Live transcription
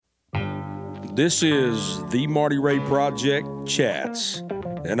This is the Marty Ray Project Chats,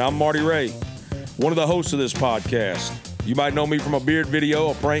 and I'm Marty Ray, one of the hosts of this podcast. You might know me from a beard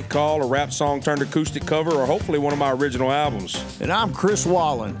video, a prank call, a rap song turned acoustic cover, or hopefully one of my original albums. And I'm Chris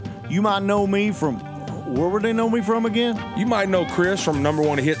Wallen. You might know me from, where would they know me from again? You might know Chris from number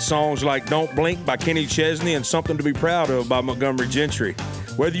one hit songs like Don't Blink by Kenny Chesney and Something to Be Proud Of by Montgomery Gentry.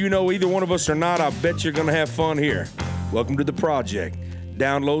 Whether you know either one of us or not, I bet you're going to have fun here. Welcome to the project.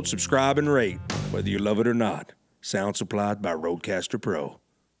 Download, subscribe, and rate, whether you love it or not. Sound supplied by Rodecaster Pro.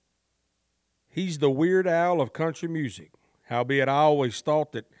 He's the Weird Al of country music, howbeit I always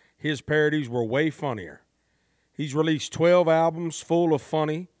thought that his parodies were way funnier. He's released 12 albums full of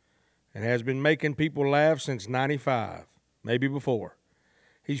funny and has been making people laugh since '95, maybe before.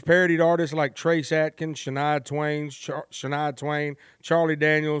 He's parodied artists like Trace Atkins, Shania Twain, Charlie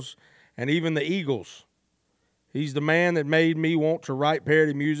Daniels, and even the Eagles. He's the man that made me want to write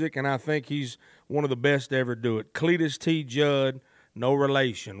parody music, and I think he's one of the best to ever do it. CLEDUS T. JUDD, no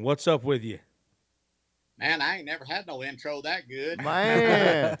relation. What's up with you? Man, I ain't never had no intro that good.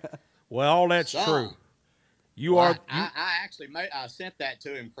 Man. Well, all that's true. I actually sent that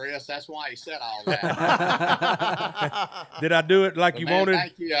to him, Chris. That's why he said all that. Did I do it like you wanted?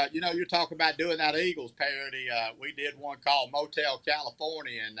 Thank you. You're talking about doing that Eagles parody. We did one called Motel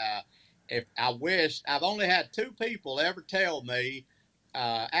California, and I've only had two people ever tell me,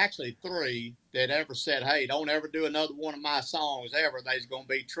 actually three, that ever said, hey, don't ever do another one of my songs ever. There's going to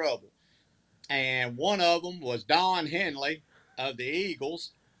be trouble. And one of them was Don Henley of the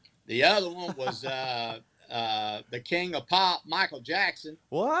Eagles. The other one was the King of Pop, Michael Jackson.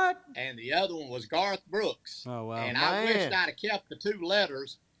 What? And the other one was Garth Brooks. Oh, wow. And man. I wished I'd have kept the two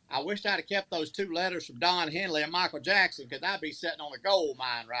letters. I wished I'd have kept those two letters from Don Henley and Michael Jackson, because I'd be sitting on a gold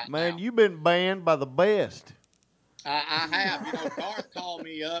mine right now. Man, you've been banned by the best. I have. Garth called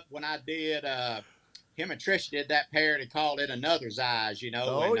me up when I did, him and Trish did that parody called It Another's Eyes,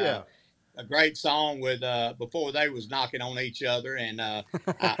 Oh, yeah. A great song with before they was knocking on each other, and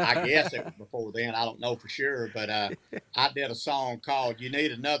I guess it was before then. I don't know for sure, but I did a song called "You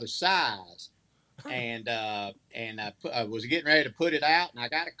Need Another Size," and I was getting ready to put it out, and I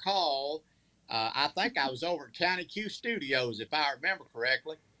got a call. I think I was over at County Q Studios, if I remember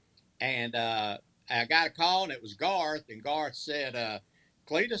correctly, and I got a call, and it was Garth, and Garth said,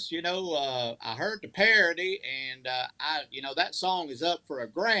 "CLEDUS, I heard the parody, and that song is up for a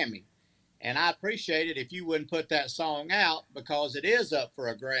Grammy. And I appreciate it if you wouldn't put that song out, because it is up for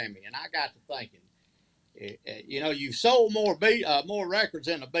a Grammy." And I got to thinking, you've sold more records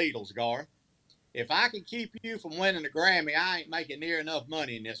than the Beatles, Garth. If I can keep you from winning a Grammy, I ain't making near enough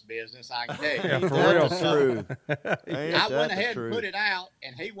money in this business, I can tell you. Yeah, for real. True. I went ahead and put it out,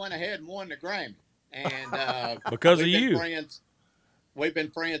 and he went ahead and won the Grammy. And because of you. We've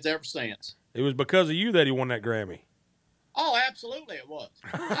been friends ever since. It was because of you that he won that Grammy. Oh, absolutely it was.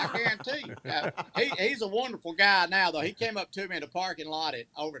 I guarantee you. He's a wonderful guy now, though. He came up to me in the parking lot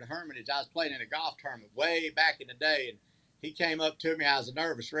over at Hermitage. I was playing in a golf tournament way back in the day, and he came up to me. I was a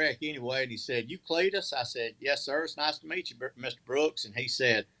nervous wreck anyway, and he said, "You CLEDUS?" I said, "Yes, sir. It's nice to meet you, Mr. Brooks." And he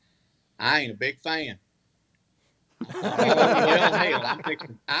said, "I ain't a big fan." I thought, "Oh,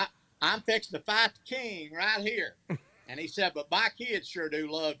 hell, I'm fixing to fight the king right here." And he said, "But my kids sure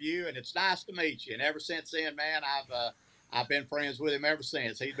do love you, and it's nice to meet you." And ever since then, man, I've been friends with him ever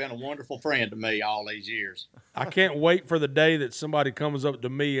since. He's been a wonderful friend to me all these years. I can't wait for the day that somebody comes up to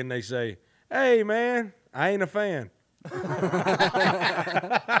me and they say, "Hey, man, I ain't a fan."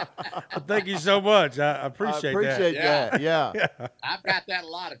 Thank you so much. I appreciate that. Yeah. I've got that a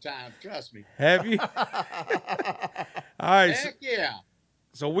lot of times, trust me. Have you? All right. Heck yeah.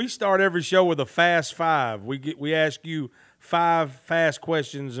 So we start every show with a fast five. We ask you 5 fast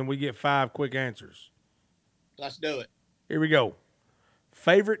questions, and we get 5 quick answers. Let's do it. Here we go.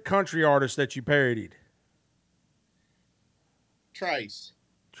 Favorite country artist that you parodied? Trace.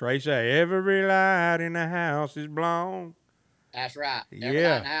 Trace, every light in the house is blown. That's right. Every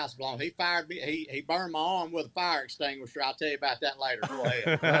night in the house is blown. He fired me. He burned my arm with a fire extinguisher. I'll tell you about that later. Go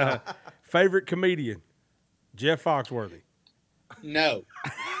ahead. Favorite comedian? Jeff Foxworthy. No.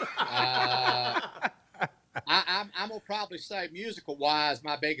 I'm going to probably say, musical-wise,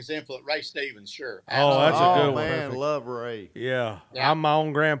 my biggest influence, Ray Stevens, sure. Oh, that's a good one. Man, love Ray. Yeah. I'm my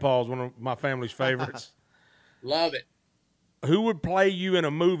own grandpa's one of my family's favorites. Love it. Who would play you in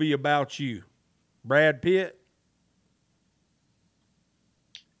a movie about you? Brad Pitt?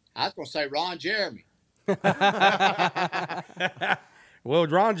 I was going to say Ron Jeremy. Well,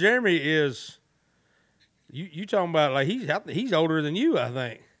 Ron Jeremy is, you talking about, like, he's older than you, I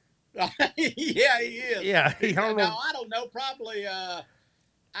think. Yeah, he is. Yeah, I don't know. I don't know. Probably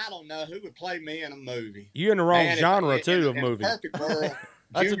I don't know who would play me in a movie. You in the wrong Man, genre in too a, of in a movie. perfect world,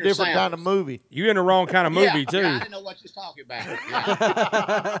 That's a Junior different kind of Samples. movie. You in the wrong kind of movie too. Yeah, I didn't know what you was talking about.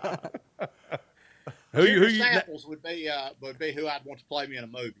 Yeah. Who Junior you? Samples would be who I'd want to play me in a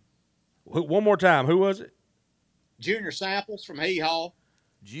movie. One more time. Who was it? Junior Samples from Hee Haw.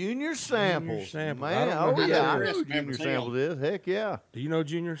 Junior Samples. Samples. Man, I don't know who yeah, that I is. know who Chris Junior remembers Samples is. Heck yeah. Do you know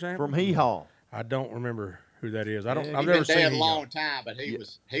Junior Samples? From Hee Haw. I don't remember who that is. I don't. Yeah, I've He's never been seen dead a Hee long Haw. time, but he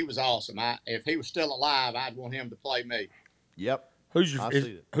was awesome. If he was still alive, I'd want him to play me. Yep. Who's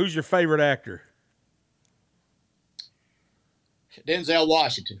your favorite actor? Denzel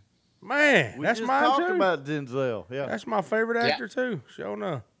Washington. Man, We that's just mine talked too. about Denzel. Yeah. That's my favorite actor too. Sure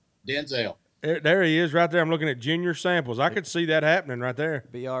enough. Denzel. There he is right there. I'm looking at Junior Samples. I could see that happening right there.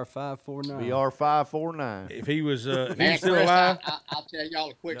 BR549. BR549. If he was, if he Man, was still Chris, alive. I'll tell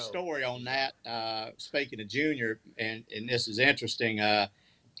y'all a quick story on that. Speaking of Junior, and this is interesting. I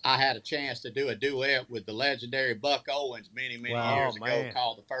had a chance to do a duet with the legendary Buck Owens many years ago,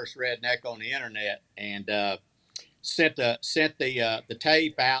 called "The First Redneck on the Internet," and sent the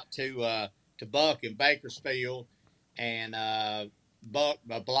tape out to Buck in Bakersfield, and Buck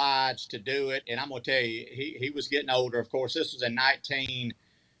obliged to do it. And I'm gonna tell you, he was getting older. Of course, this was in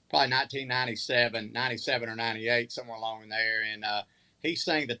 1997, 97 or 98, somewhere along in there. And he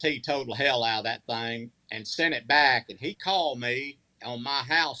sang the teetotal hell out of that thing and sent it back. And he called me on my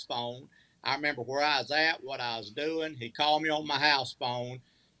house phone. I remember where I was at, what I was doing. He called me on my house phone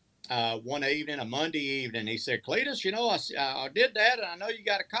one evening, a Monday evening. He said, "CLEDUS, you know, I did that, and I know you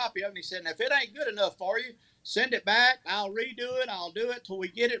got a copy of it." And he said, "And if it ain't good enough for you, send it back. I'll redo it. I'll do it till we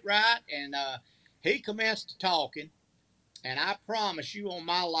get it right." And he commenced talking. And I promise you on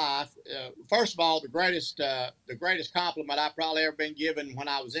my life, first of all, the greatest compliment I probably ever been given when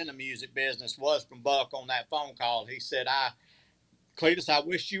I was in the music business was from Buck on that phone call. He said, "CLEDUS, I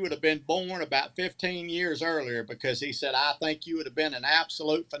wish you would have been born about 15 years earlier," because he said, "I think you would have been an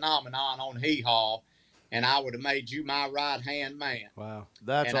absolute phenomenon on Hee Haw, and I would have made you my right-hand man." Wow.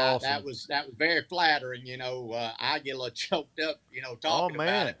 That's awesome. That was very flattering. I get a little choked up, talking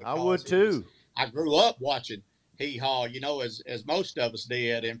about it. I would too. I grew up watching Hee Haw, as most of us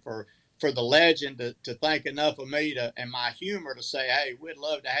did, and for the legend to think enough of me and my humor to say, "Hey, we'd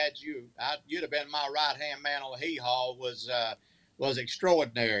love to have you. You'd have been my right-hand man on Hee Haw," was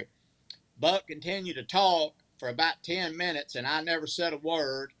extraordinary. Buck continued to talk for about 10 minutes, and I never said a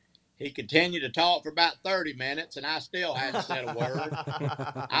word. He continued to talk for about 30 minutes, and I still hadn't said a word.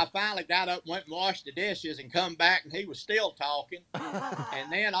 I finally got up, went and washed the dishes, and come back, and he was still talking.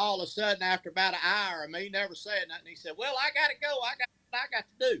 And then all of a sudden, after about an hour of me never saying nothing, he said, "Well, I got to go. I got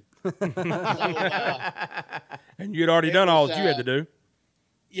to do." And you'd already done all that you had to do.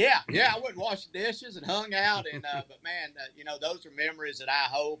 Yeah, I went and washed the dishes and hung out, and but man, those are memories that I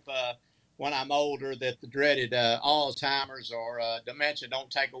hope when I'm older that the dreaded Alzheimer's or dementia don't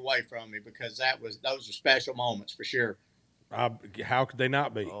take away from me, because those are special moments for sure. How could they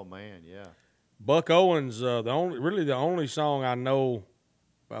not be? Oh man, yeah. Buck Owens, the only song I know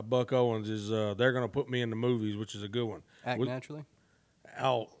by Buck Owens is "They're Gonna Put Me in the Movies," which is a good one. Act Naturally.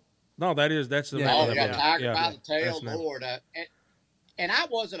 Oh, no, that's the Yeah. Oh, yeah, Tiger by the Tail, that's Lord. And I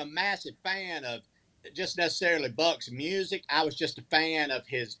wasn't a massive fan of just necessarily Buck's music. I was just a fan of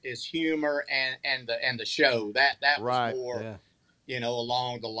his humor and the show. That Right. was more, Yeah.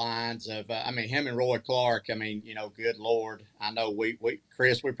 Along the lines of, him and Roy Clark. Good Lord. I know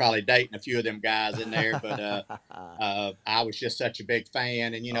Chris, we're probably dating a few of them guys in there, but I was just such a big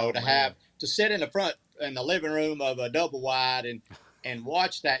fan. And, to sit in the living room of a double wide and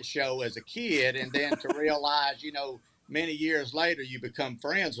watch that show as a kid, and then to realize, many years later, you become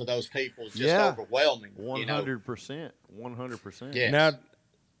friends with those people. It's just overwhelming. 100%. 100%. Yes. Now,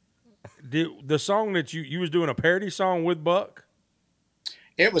 the song that you was doing a parody song with Buck?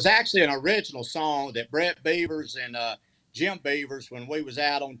 It was actually an original song that Brett Beavers and Jim Beavers, when we was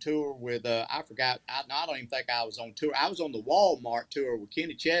out on tour with, I forgot, I don't even think I was on tour. I was on the Walmart tour with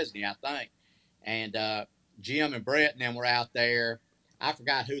Kenny Chesney, I think. And Jim and Brett and them were out there. I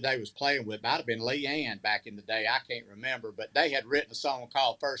forgot who they was playing with. Might have been Lee Ann back in the day. I can't remember. But they had written a song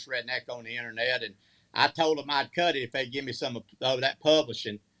called "First Redneck on the Internet," and I told them I'd cut it if they'd give me some of that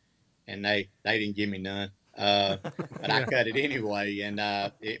publishing, and they didn't give me none. But I cut it anyway, and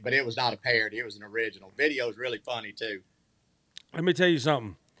but it was not a parody. It was an original. Video's really funny too. Let me tell you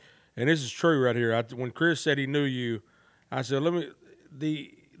something, and this is true right here. When Chris said he knew you, I said,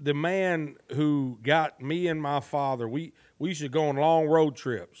 the man who got me and my father, we used to go on long road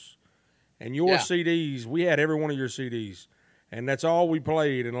trips, and your CDs, we had every one of your CDs, and that's all we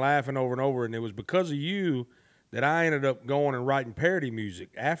played and laughing over and over. And it was because of you that I ended up going and writing parody music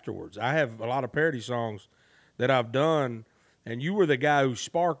afterwards. I have a lot of parody songs that I've done, and you were the guy who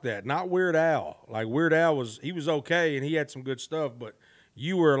sparked that, not Weird Al. Like Weird Al was okay and he had some good stuff, but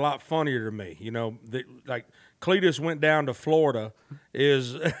you were a lot funnier to me. You know, like CLEDUS went down to Florida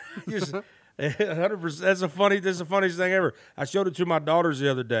is just 100%. That's the funniest thing ever. I showed it to my daughters the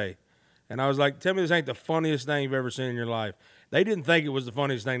other day, and I was like, "Tell me this ain't the funniest thing you've ever seen in your life." They didn't think it was the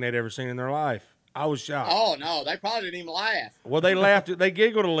funniest thing they'd ever seen in their life. I was shocked. Oh no, they probably didn't even laugh. Well, they laughed. They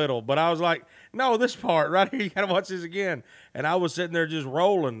giggled a little, but I was like, "No, this part right here, you gotta watch this again." And I was sitting there just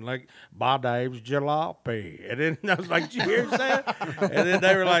rolling, like, "My name's Jalopy," and then I was like, "Did you hear him say it?" And then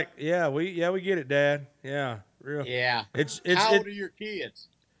they were like, "Yeah, we get it, Dad. Yeah, real. Yeah. It's How old are your kids?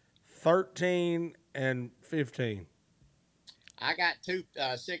 13 and 15. I got two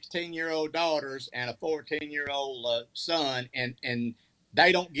 16-year-old daughters and a 14-year-old son, and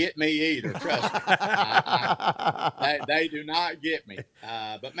they don't get me either. Trust me, they do not get me.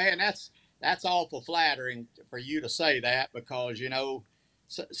 But man, that's awful flattering for you to say that, because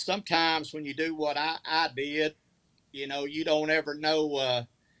sometimes when you do what I did, you don't ever know.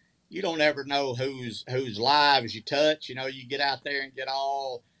 You don't ever know whose lives you touch. You get out there and get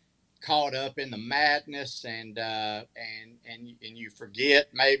all caught up in the madness, and you forget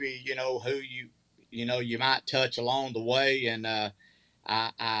maybe who you might touch along the way. And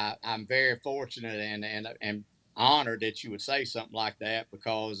I'm very fortunate and honored that you would say something like that,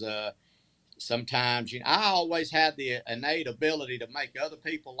 because sometimes I always had the innate ability to make other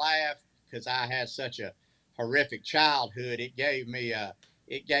people laugh, because I had such a horrific childhood. It gave me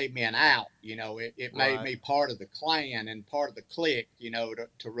an out. It made Right. me part of the clan and part of the clique,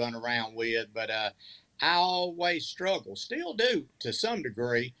 to run around with. But I always struggle, still do to some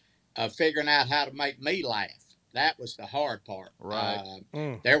degree, of figuring out how to make me laugh. That was the hard part. Right.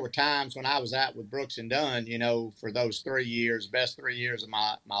 There were times when I was out with Brooks and Dunn, for those 3 years, best 3 years of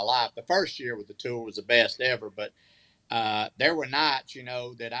my life. The first year with the tour was the best ever, but there were nights,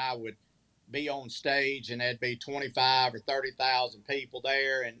 that I would be on stage and there'd be 25 or 30,000 people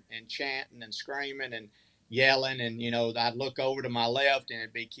there, and chanting and screaming and yelling. And, I'd look over to my left and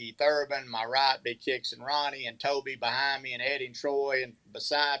it'd be Keith Urban, my right be Kix and Ronnie, and Toby behind me, and Eddie and Troy and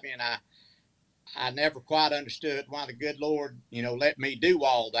beside me. And I never quite understood why the good Lord, let me do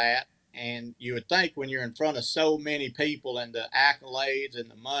all that. And you would think, when you're in front of so many people and the accolades and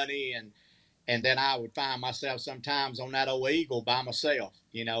the money, and then I would find myself sometimes on that old eagle by myself,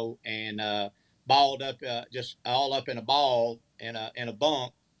 and balled up, just all up in a ball in a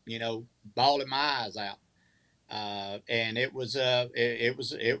bunk, bawling my eyes out. And it was a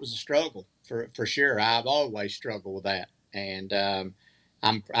struggle for sure. I've always struggled with that, and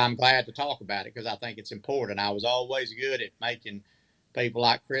I'm glad to talk about it, because I think it's important. I was always good at making people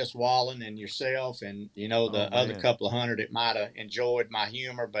like Chris Wallen and yourself, and the other Man. couple of hundred that might have enjoyed my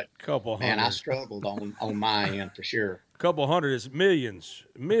humor. But Couple man, I hundred. struggled on my end for sure. Couple hundred is millions.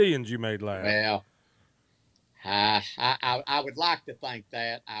 Millions you made laugh. Well, I would like to think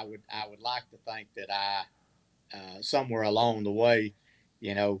that. I would like to think that I somewhere along the way,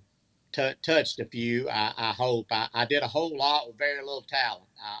 you know, touched a few. I hope I did a whole lot with very little talent.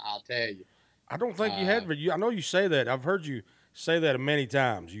 I'll tell you. I don't think you Uh, had, but I know you say that. I've heard you say that many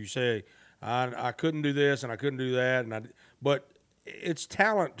times. You say, I couldn't do this and I couldn't do that. But it's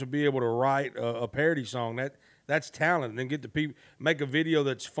talent to be able to write a parody song. That's talent. And then get the people, make a video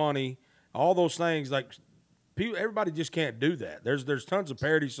that's funny. All those things, like people, everybody just can't do that. There's tons of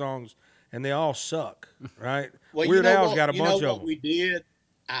parody songs and they all suck, right? well, Weird Al's got a bunch of them. we did.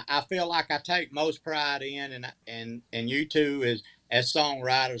 I feel like I take most pride in, and you two as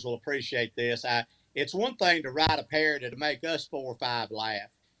songwriters will appreciate this. It's one thing to write a parody to make us 4 or 5 laugh.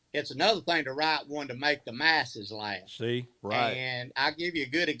 It's another thing to write one to make the masses laugh. See? Right. And I'll give you a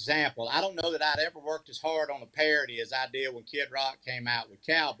good example. I don't know that I'd ever worked as hard on a parody as I did when Kid Rock came out with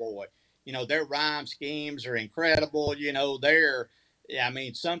Cowboy. Their rhyme schemes are incredible. I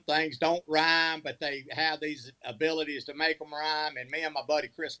mean, some things don't rhyme, but they have these abilities to make them rhyme. And me and my buddy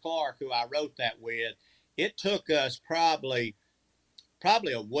Chris Clark, who I wrote that with, it took us probably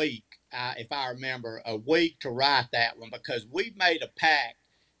a week, if I remember, a week to write that one, because we made a pact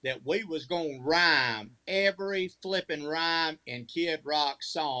that we was going to rhyme every flipping rhyme in Kid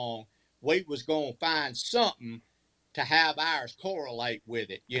Rock's song. We was going to find something to have ours correlate with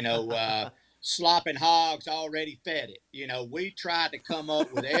it. Slopping hogs already fed it. We tried to come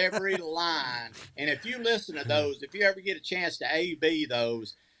up with every line. And if you listen to those, if you ever get a chance to A/B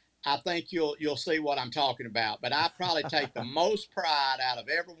those, I think you'll see what I'm talking about. But I probably take the most pride out of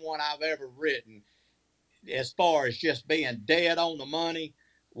every one I've ever written, as far as just being dead on the money.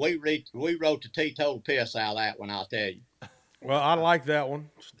 we wrote the teetotal piss out of that one. I'll tell you. Well, I like that one.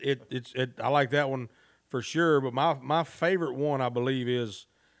 I like that one for sure. But my favorite one, I believe, is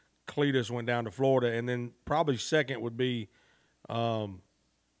Cletus went down to Florida, and then probably second would be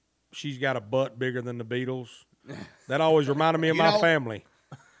She's Got a Butt Bigger Than the Beatles. That always reminded me of You my know, family.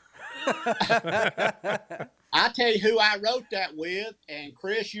 I tell you who I wrote that with, and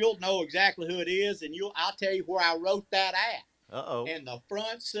Chris, you'll know exactly who it is, and I'll tell you where I wrote that at. Uh-oh. In the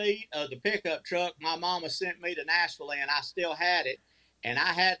front seat of the pickup truck my mama sent me to Nashville in. I still had it, and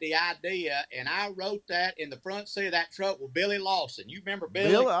I had the idea, and I wrote that in the front seat of that truck with Billy Lawson. You remember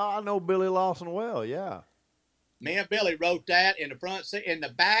Billy? I know Billy Lawson well, yeah. Me and Billy wrote that in the front seat, in the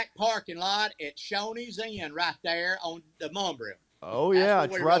back parking lot at Shoney's Inn right there on the Mumbriel. Oh, That's yeah, where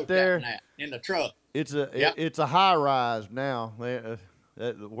it's we right wrote there. that in the truck. It's Yep. it's a high rise now. Where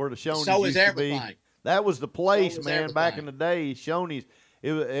the Shoney's So is used to everything. be. That was the place, So is man. Back everything. in the day, Shoney's.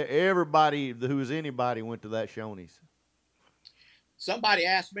 Everybody who was anybody went to that Shoney's. Somebody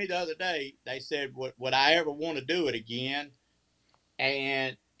asked me the other day, they said, would I ever want to do it again?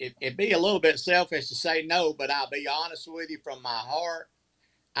 And it'd be a little bit selfish to say no, but I'll be honest with you from my heart.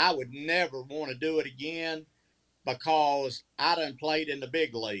 I would never want to do it again because I done played in the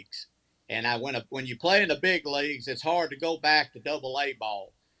big leagues. And when you play in the big leagues, it's hard to go back to double A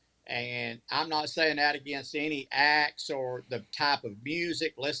ball. And I'm not saying that against any acts or the type of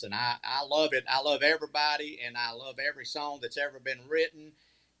music. Listen, I love it. I love everybody, and I love every song that's ever been written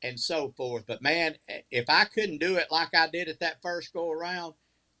and so forth. But, man, if I couldn't do it like I did at that first go around,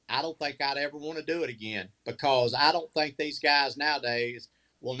 I don't think I'd ever want to do it again because I don't think these guys nowadays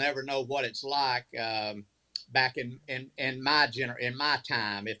will never know what it's like back in my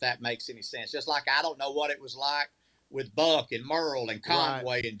time, if that makes any sense. Just like I don't know what it was like with Buck and Merle and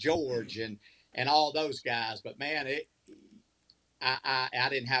Conway and George and all those guys. But man, I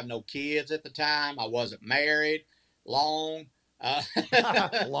didn't have no kids at the time. I wasn't married long.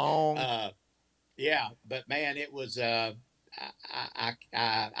 Long. Yeah, but man, it was. I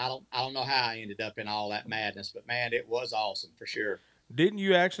don't know how I ended up in all that madness, but man, it was awesome for sure. Didn't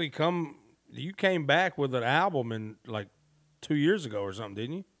you actually come? You came back with an album in like 2 years ago or something,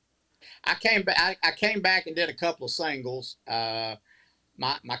 didn't you? I came back and did a couple of singles. My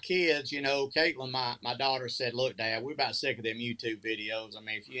kids, Caitlin, my daughter said, "Look, Dad, we're about sick of them YouTube videos. I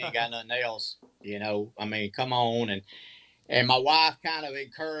mean, if you ain't got nothing else, I mean, come on." And my wife kind of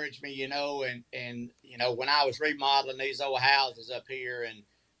encouraged me, and when I was remodeling these old houses up here and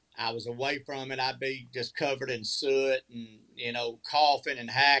I was away from it, I'd be just covered in soot and, coughing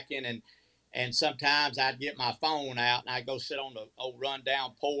and hacking. And sometimes I'd get my phone out and I'd go sit on the old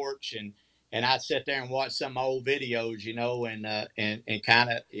rundown porch and I'd sit there and watch some old videos, and kind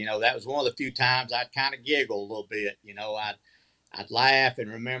of, that was one of the few times I'd kind of giggle a little bit, I'd laugh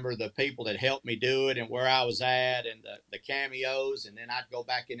and remember the people that helped me do it and where I was at and the cameos. And then I'd go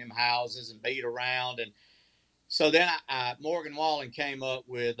back in them houses and beat around. And so then Morgan Wallen came up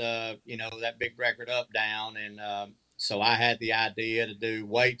with, that big record Up Down. And so I had the idea to do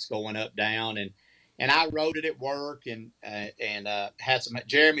Weights Going Up Down. And I wrote it at work and had some,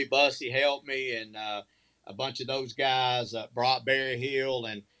 Jeremy Bussey helped me and a bunch of those guys, Brock Berry Hill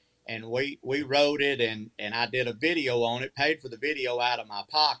and we wrote it and I did a video on it, paid for the video out of my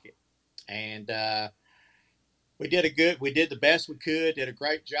pocket. And we did the best we could, did a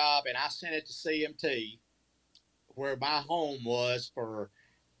great job. And I sent it to CMT where my home was for,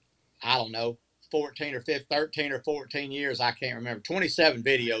 I don't know, 13 or 14 years. I can't remember. 27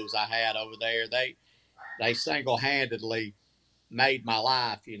 videos I had over there. They single-handedly made my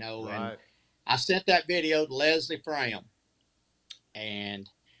life, Right. And I sent that video to Leslie Fram. And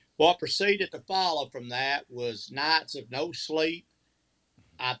what proceeded to follow from that was nights of no sleep.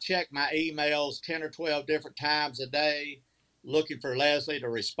 I checked my emails 10 or 12 different times a day looking for Leslie to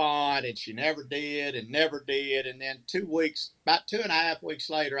respond, and she never did and never did. And then about 2.5 weeks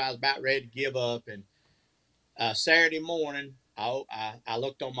later, I was about ready to give up. And Saturday morning, I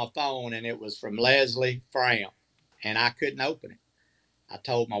looked on my phone, and it was from Leslie Fram, and I couldn't open it. I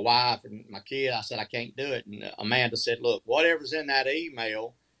told my wife and my kid, I said, I can't do it. And Amanda said, look, whatever's in that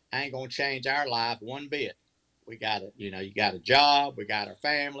email ain't going to change our life one bit. We got it. You got a job. We got our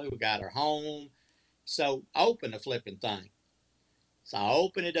family. We got our home. So open the flipping thing. So I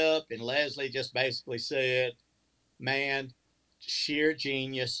opened it up and Leslie just basically said, man, sheer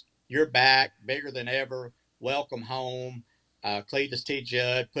genius. You're back, bigger than ever. Welcome home. CLEDUS T.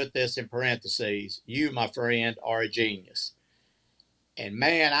 Judd, put this in parentheses. You, my friend, are a genius. And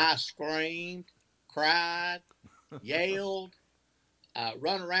man, I screamed, cried, yelled,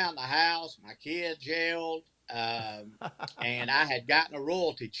 run around the house. My kids yelled. and I had gotten a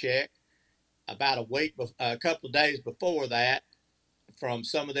royalty check about a couple of days before that from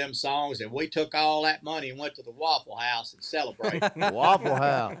some of them songs, and we took all that money and went to the Waffle House and celebrated. Waffle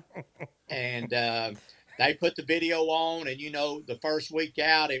House. And they put the video on, and the first week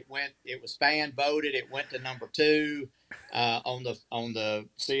out, it was fan voted. It went to number 2 on the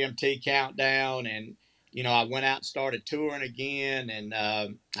CMT countdown, and I went out and started touring again, and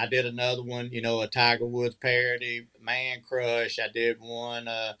I did another one, a Tiger Woods parody, Man Crush. I did one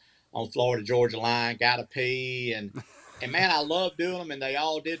on Florida Georgia Line, Gotta Pee, and man, I love doing them, and they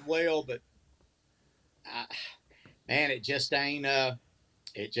all did well, but man, it just ain't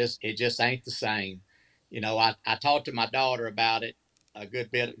it just ain't the same. I talked to my daughter about it a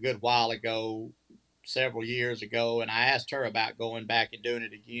good while ago, several years ago, and I asked her about going back and doing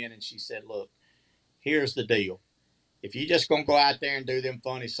it again, and she said, "Look, here's the deal. If you just gonna go out there and do them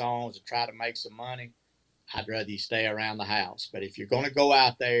funny songs and try to make some money, I'd rather you stay around the house. But if you're gonna go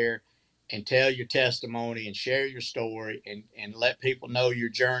out there and tell your testimony and share your story and let people know your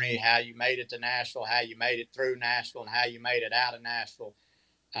journey, how you made it to Nashville, how you made it through Nashville, and how you made it out of Nashville,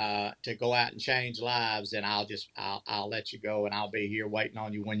 to go out and change lives, then I'll let you go, and I'll be here waiting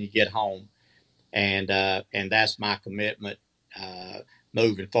on you when you get home." And that's my commitment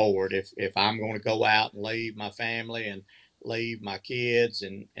moving forward. If I'm going to go out and leave my family and leave my kids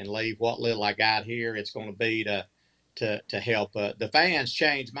and leave what little I got here, it's going to be to help. The fans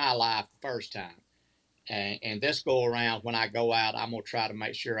changed my life the first time, and this go around, when I go out, I'm going to try to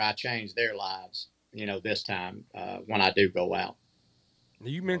make sure I change their lives. This time when I do go out.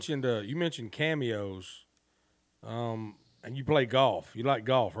 You mentioned cameos, and you play golf. You like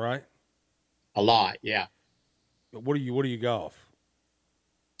golf, right? A lot, yeah. What do you golf?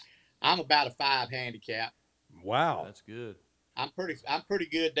 I'm about a 5 handicap. Wow, That's good. I'm pretty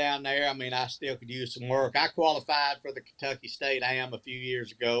good down there. I mean, I still could use some work. I qualified for the Kentucky State Am a few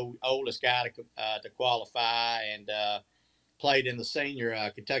years ago, oldest guy to qualify, and played in the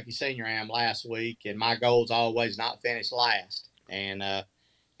senior Kentucky Senior Am last week. And my goal is always not finish last. And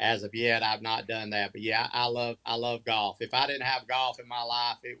as of yet, I've not done that. But yeah, I love golf. If I didn't have golf in my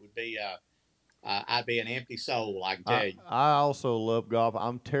life, it would be I'd be an empty soul, I can tell you. I also love golf.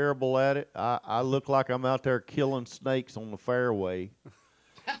 I'm terrible at it. I look like I'm out there killing snakes on the fairway.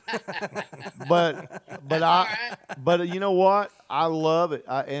 but you know what? I love it.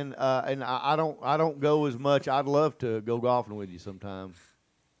 I don't go as much. I'd love to go golfing with you sometime.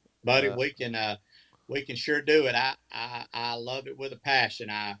 Buddy, we can sure do it. I love it with a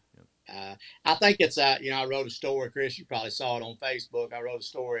passion. I think it's I wrote a story, Chris. You probably saw it on Facebook. I wrote a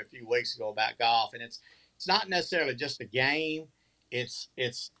story a few weeks ago about golf, and it's not necessarily just a game. It's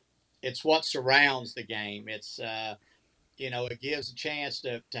what surrounds the game. It's it gives a chance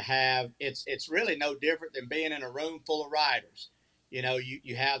to have. It's really no different than being in a room full of writers.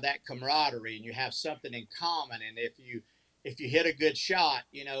 You have that camaraderie, and you have something in common. And if you hit a good shot,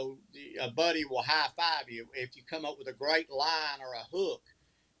 a buddy will high five you. If you come up with a great line or a hook,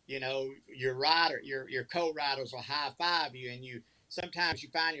 your co-writers will high five you, and sometimes you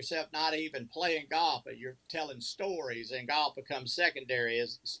find yourself not even playing golf, but you're telling stories, and golf becomes secondary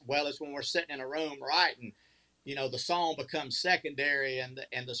as well as when we're sitting in a room writing. The song becomes secondary, and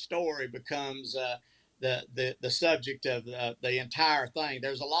the story becomes the subject of the entire thing.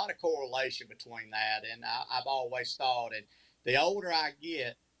 There's a lot of correlation between that, and I've always thought, and the older I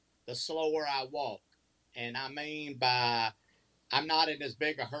get, the slower I walk, and I mean by I'm not in as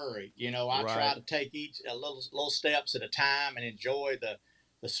big a hurry. I try to take each a little steps at a time and enjoy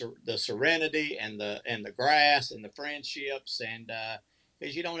the serenity and the grass and the friendships, and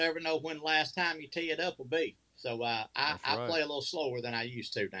because you don't ever know when the last time you tee it up will be. So I play a little slower than I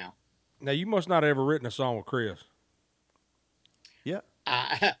used to now. Now you must not have ever written a song with Chris. Yeah.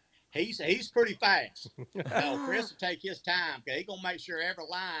 He's pretty fast. Chris will take his time. He's gonna make sure every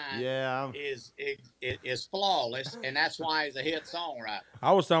line is flawless, and that's why he's a hit songwriter.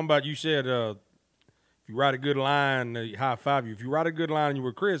 I was talking about, you said if you write a good line, he high five you. If you write a good line and you're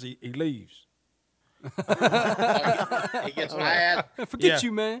with Chris, he leaves. He gets mad. Forget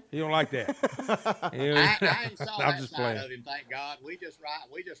you, man. He don't like that. I ain't saw that side of him. Thank God. We just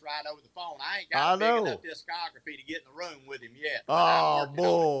ride over the phone. I ain't got a big enough discography to get in the room with him yet. Oh,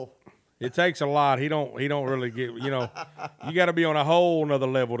 bull! It takes a lot. He don't really get. You got to be on a whole nother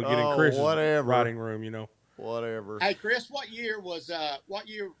level to get in Chris's writing room. Whatever. Hey, Chris, what year was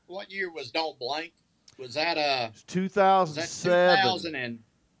Don't Blink? Was that 2007? 2000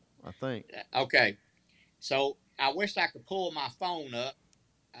 I think. Okay. So I wish I could pull my phone up.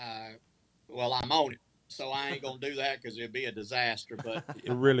 Well, I'm on it, so I ain't gonna do that because it'd be a disaster. But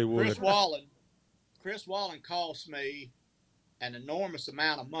it really would. Chris Wallen cost me an enormous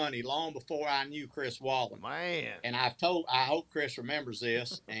amount of money long before I knew Chris Wallen. Man. And I hope Chris remembers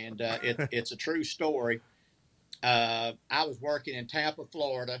this, and it's a true story. I was working in Tampa,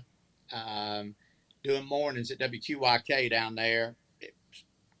 Florida, doing mornings at WQYK down there.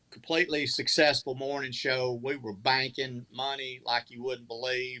 Completely successful morning show. We were banking money like you wouldn't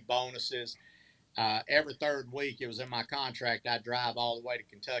believe, bonuses. Every third week, it was in my contract, I'd drive all the way to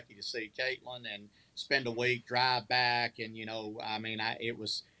Kentucky to see Caitlin and spend a week, drive back. And, it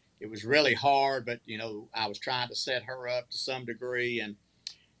was really hard, but, I was trying to set her up to some degree. And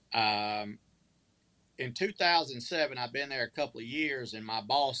in 2007, I've been there a couple of years, and my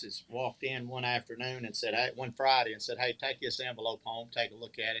bosses walked in one afternoon and said, one Friday, and said, hey, take this envelope home, take a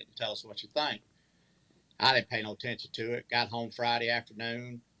look at it, and tell us what you think. I didn't pay no attention to it. Got home Friday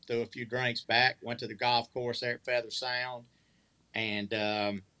afternoon, threw a few drinks back, went to the golf course there at Feather Sound,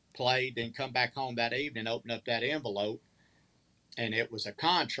 and played, then come back home that evening, opened up that envelope, and it was a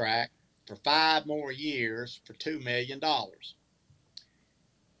contract for 5 more years for $2 million.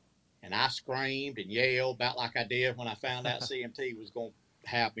 And I screamed and yelled about like I did when I found out CMT was going to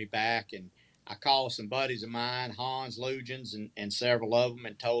have me back. And I called some buddies of mine, Hans Lugens and several of them,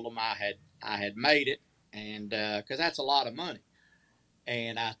 and told them I had made it, and because that's a lot of money.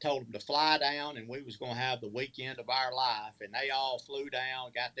 And I told them to fly down, and we was going to have the weekend of our life. And they all flew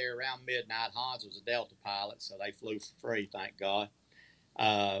down, got there around midnight. Hans was a Delta pilot, so they flew for free, thank God.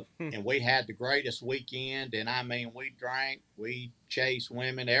 And we had the greatest weekend. And I mean, we drank, we chased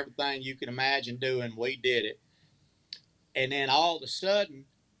women, everything you can imagine doing, we did it. And then all of a sudden,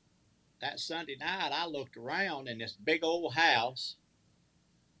 that Sunday night, I looked around in this big old house,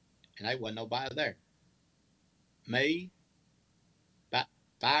 and there wasn't nobody there. Me, about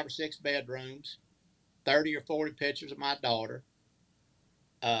 5 or 6 bedrooms, 30 or 40 pictures of my daughter.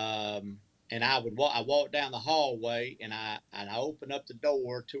 And I walked down the hallway, and I opened up the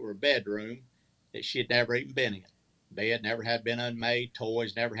door to her bedroom that she had never even been in. Bed never had been unmade,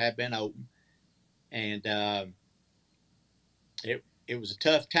 toys never had been opened, and it was a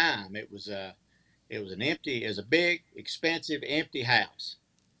tough time. It was a big, expensive, empty house.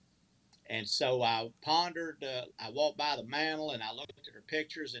 And so I pondered. I walked by the mantel and I looked at her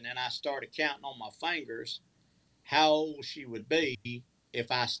pictures, and then I started counting on my fingers how old she would be if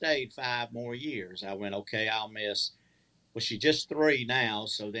I stayed 5 more years. I went, okay, I'll miss. Well, she's just 3 now,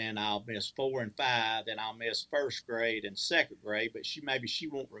 so then I'll miss 4 and 5. Then I'll miss first grade and second grade, but she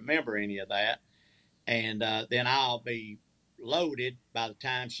won't remember any of that. And then I'll be loaded by the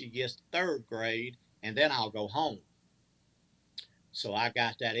time she gets to third grade, and then I'll go home. So I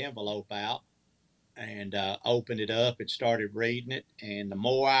got that envelope out and opened it up and started reading it. And the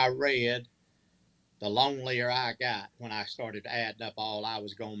more I read, the lonelier I got when I started adding up all I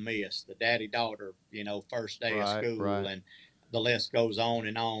was going to miss. The daddy-daughter, first day of school, right. And the list goes on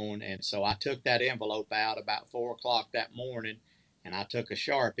and on. And so I took that envelope out about 4 o'clock that morning, and I took a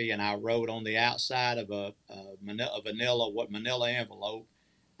Sharpie and I wrote on the outside of a manila envelope,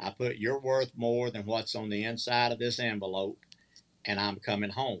 I put, you're worth more than what's on the inside of this envelope, and I'm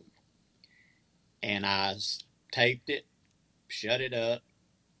coming home. And I taped it, shut it up,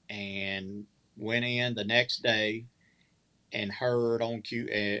 and went in the next day and heard on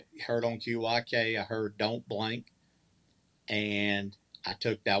QYK. I heard "Don't Blink," and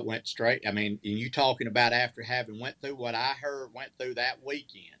went straight. I mean, and you talking about after having went through what I went through that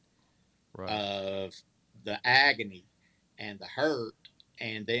weekend, right, of the agony and the hurt,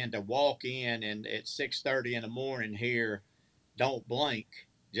 and then to walk in and at 6:30 in the morning hear "Don't Blink."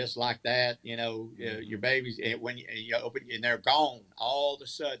 Just like that, your babies, when you open, and they're gone. All of a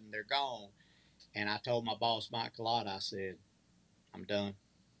sudden, they're gone. And I told my boss, Mike Collada, I said, I'm done.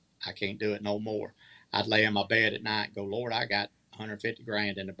 I can't do it no more. I'd lay in my bed at night and go, Lord, I got 150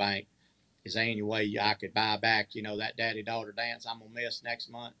 grand in the bank. Is there any way I could buy back, that daddy-daughter dance I'm going to miss next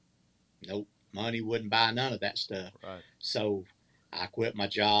month? Nope. Money wouldn't buy none of that stuff. right. So I quit my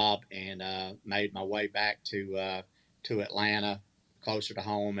job and made my way back to Atlanta, closer to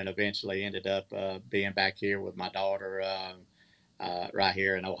home, and eventually ended up being back here with my daughter right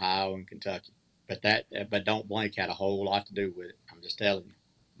here in Ohio and Kentucky. But Don't Blink had a whole lot to do with it. I'm just telling you.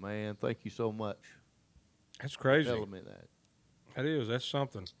 Man, thank you so much. That's crazy. Telling me that. That is. That's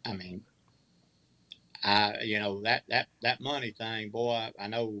something. I mean, that money thing, boy. I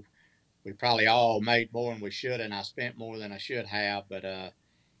know we probably all made more than we should, and I spent more than I should have. But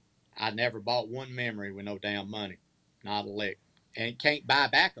I never bought one memory with no damn money, not a lick, and can't buy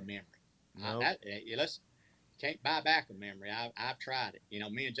back a memory. Nope. Listen, can't buy back a memory. I've tried it.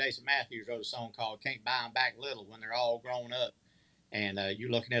 Me and Jason Matthews wrote a song called "Can't Buy 'Em Back Little" when they're all grown up, and you're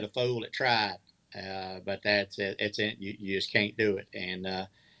looking at a fool that tried. But that's it. You just can't do it. And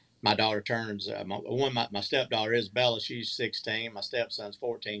my daughter turns my stepdaughter Isabella. She's 16. My stepson's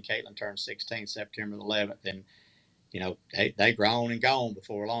 14. Caitlin turns 16 September 11th, and they grown and gone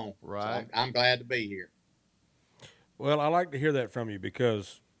before long. So Right. I'm glad to be here. Well, I like to hear that from you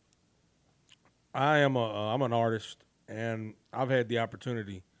because I'm an artist, and I've had the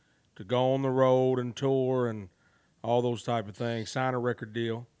opportunity to go on the road and tour and all those type of things, sign a record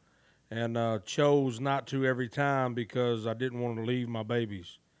deal, and chose not to every time because I didn't want to leave my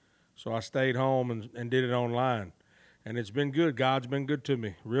babies. So I stayed home and did it online, and it's been good. God's been good to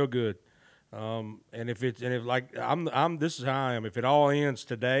me, real good. And if like I'm this is how I am. If it all ends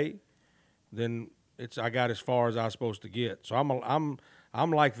today, then I got as far as I was supposed to get. So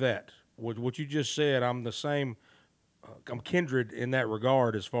I'm like that. What you just said, I'm the same. I'm kindred in that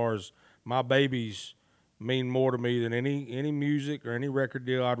regard as far as my babies mean more to me than any music or any record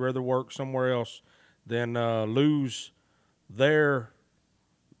deal. I'd rather work somewhere else than lose their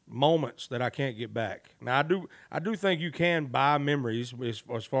moments that I can't get back. Now I do think you can buy memories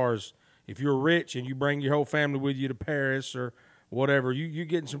as far as if you're rich and you bring your whole family with you to Paris or whatever,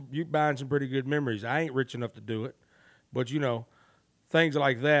 you buying some pretty good memories. I ain't rich enough to do it, but things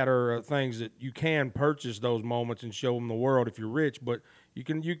like that are things that you can purchase those moments and show them the world if you're rich. But you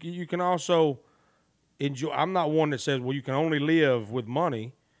can also enjoy. I'm not one that says, well, you can only live with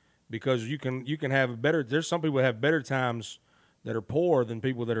money because you can have a better. There's some people that have better times that are poor than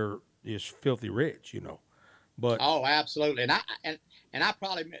people that are just filthy rich. But Oh, absolutely. And I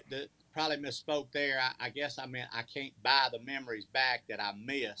probably misspoke there. I guess I meant I can't buy the memories back that I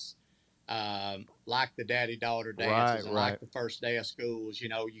miss, like the daddy daughter Right. dances and Right. like the first day of schools.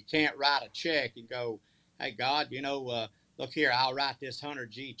 You can't write a check and go, "Hey God, look here, I'll write this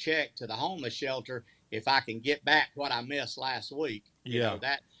 100G check to the homeless shelter if I can get back what I missed last week." yeah,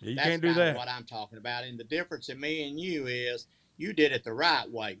 That you that's can't do kind of that. what I'm talking about. And the difference in me and you is you did it the right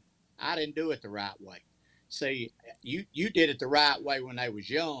way. I didn't do it the right way. See, you did it the right way when they was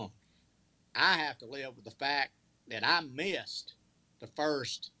young. I have to live with the fact that I missed the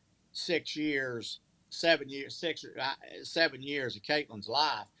first 6 years, 7 years, 7 years of Caitlin's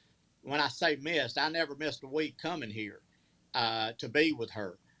life. When I say missed, I never missed a week coming here to be with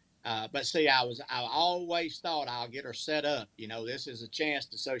her. But see, I always thought I'll get her set up. This is a chance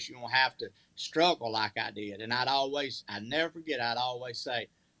so she won't have to struggle like I did. And I never forget. I'd always say,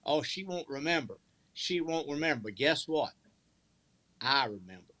 "Oh, she won't remember. She won't remember." But guess what? I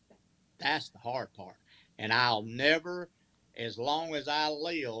remember. That's the hard part. And I'll never, as long as I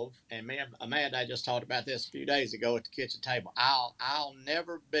live, and me and Amanda, I just talked about this a few days ago at the kitchen table. I'll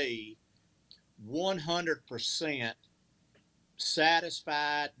never be 100%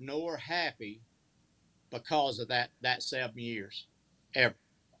 satisfied nor happy because of that 7 years, ever.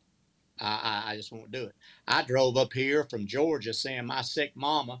 I just won't do it. I drove up here from Georgia seeing my sick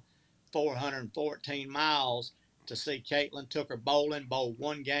mama, 414 miles to see Caitlin. Took her bowling, bowled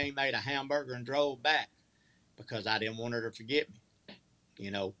one game, ate a hamburger, and drove back because I didn't want her to forget me.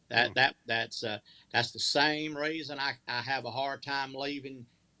 That's the same reason I have a hard time leaving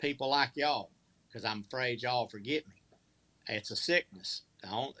people like y'all, because I'm afraid y'all forget me. It's a sickness.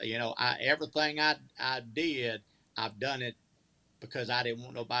 Everything I did, I've done it because I didn't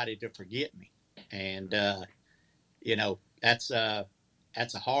want nobody to forget me. And you know that's a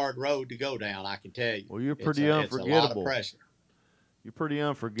hard road to go down. I can tell you, Well, you're it's pretty a lot of unforgettable. pressure. You're pretty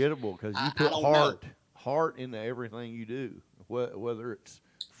unforgettable because you I put don't know. heart into everything you do, whether it's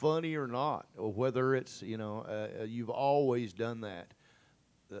funny or not, or whether it's you've always done that.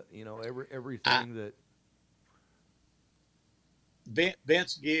 I Everything that.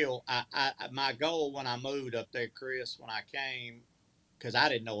 Vince Gill. My goal when I moved up there, Chris, when I came, because I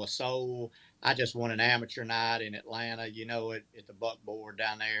didn't know a soul. I just won an amateur night in Atlanta, at the Buckboard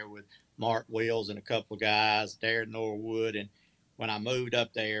down there with Mark Wills and a couple of guys, Darren Norwood. And when I moved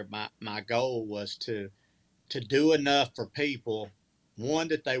up there, my goal was to do enough for people. One,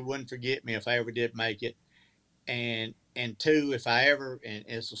 that they wouldn't forget me if I ever did make it, and two, if I ever, and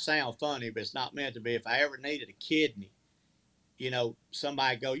this will sound funny, but it's not meant to be, if I ever needed a kidney,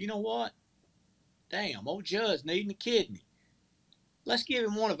 somebody go, "You know what? Damn, old Judd's needing a kidney. Let's give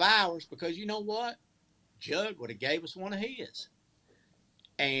him one of ours, because you know what? Judd would have gave us one of his."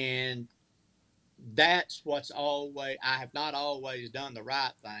 And that's what's always, I have not always done the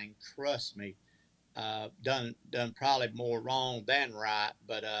right thing. Trust me, done probably more wrong than right.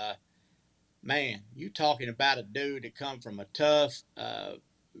 But man, you talking about a dude that come from a tough,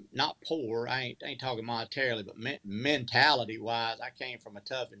 not poor. I ain't talking monetarily, but mentality wise, I came from a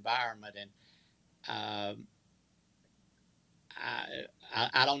tough environment, and um,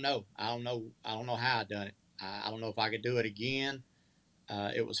 I don't know. I don't know how I done it. I don't know if I could do it again.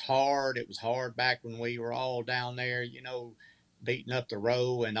 It was hard. It was hard back when we were all down there, you know, beating up the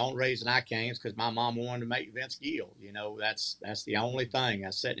row. And the only reason I came is because my mama wanted to make Vince Gill. You know, that's the only thing. I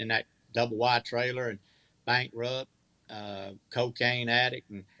was sitting in that double wide trailer and bankrupt, cocaine addict,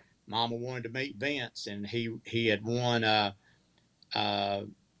 and mama wanted to meet Vince, and he had won uh, a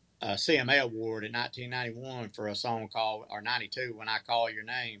CMA award in 1991 for a song called, or 92, When I Call Your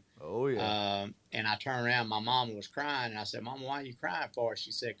Name. Oh yeah. And I turned around, my mama was crying, and I said, Mama, why are you crying for?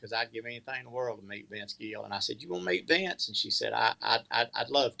 She said, because I'd give anything in the world to meet Vince Gill. And I said, you want to meet Vince? And she said, I'd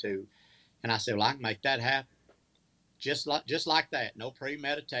love to. And I said, well, I can make that happen. Just like that. No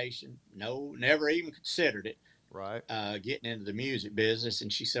premeditation. No, never even considered it. Right. Getting into the music business.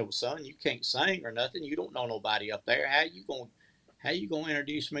 And she said, well, son, you can't sing or nothing. You don't know nobody up there. How you gonna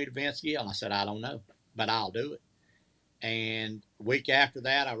introduce me to Vince Gill? And I said, I don't know, but I'll do it. And a week after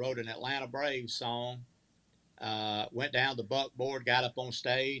that, I wrote an Atlanta Braves song. Went down the buckboard, got up on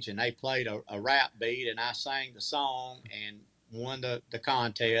stage, and they played a rap beat, and I sang the song and won the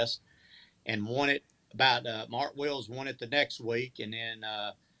contest and won it. About Mark Wills won it the next week, and then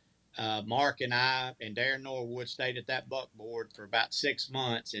Mark and I and Darren Norwood stayed at that buckboard for about 6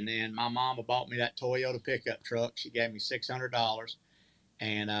 months, and then my mama bought me that Toyota pickup truck. She gave me $600,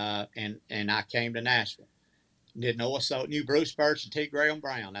 and I came to Nashville. Didn't know a soul. Knew Bruce Birch and T. Graham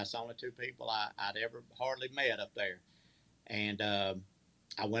Brown. That's the only two people I'd ever hardly met up there. And I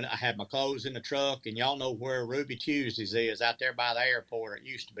went. I had my clothes in the truck, and y'all know where Ruby Tuesdays is out there by the airport. It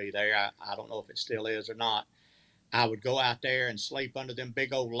used to be there. I don't know if it still is or not. I would go out there and sleep under them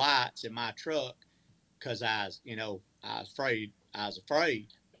big old lights in my truck because I was afraid. I was afraid.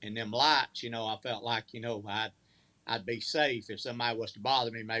 And them lights, I felt like, I'd be safe if somebody was to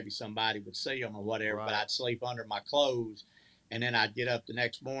bother me. Maybe somebody would see them or whatever. Right. But I'd sleep under my clothes, and then I'd get up the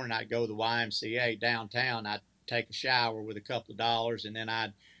next morning. I'd go to the YMCA downtown. I'd take a shower with a couple of dollars, and then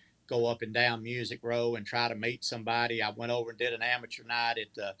I'd go up and down Music Row and try to meet somebody. I went over and did an amateur night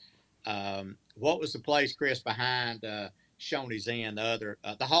at the what was the place, Chris, behind Shoney's Inn, the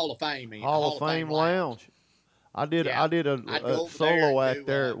Hall of Fame, Hall of Fame Lounge. I did Yeah. a solo act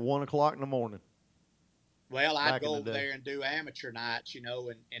there at 1:00 in the morning. Well, I'd go over there and do amateur nights, and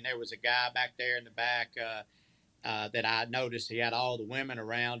there was a guy back there in the back that I noticed he had all the women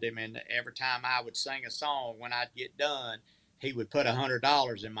around him, and every time I would sing a song, when I'd get done, he would put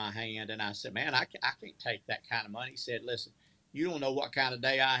 $100 in my hand, and I said, man, I can't take that kind of money. He said, listen, you don't know what kind of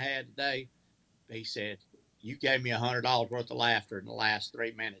day I had today. He said, you gave me $100 worth of laughter in the last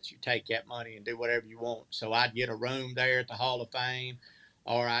 3 minutes. You take that money and do whatever you want. So I'd get a room there at the Hall of Fame,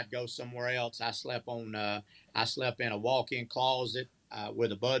 or I'd go somewhere else. I slept in a walk-in closet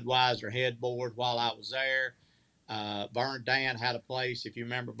with a Budweiser headboard while I was there. Vern Dan had a place. If you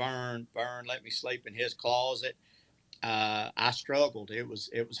remember Vern let me sleep in his closet. I struggled. It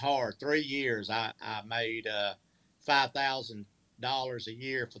was hard. 3 years. I made $5,000 a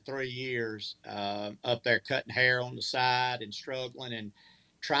year for 3 years, up there cutting hair on the side and struggling and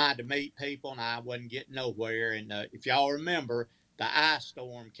trying to meet people, and I wasn't getting nowhere. And if y'all remember, the ice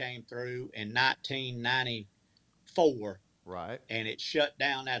storm came through in 1994. Right. And it shut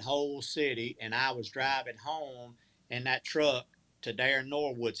down that whole city. And I was driving home in that truck to Darren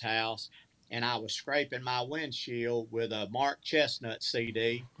Norwood's house, and I was scraping my windshield with a Mark Chestnut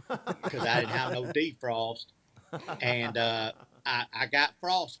CD because I didn't have no defrost. And I got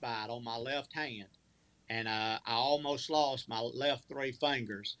frostbite on my left hand, and I almost lost my left 3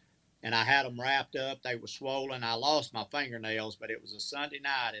 fingers. And I had them wrapped up. They were swollen. I lost my fingernails, but it was a Sunday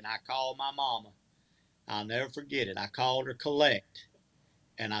night, and I called my mama. I'll never forget it. I called her collect,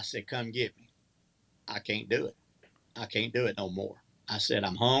 and I said, come get me. I can't do it. I can't do it no more. I said,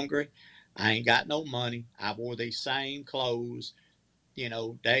 I'm hungry. I ain't got no money. I wore these same clothes,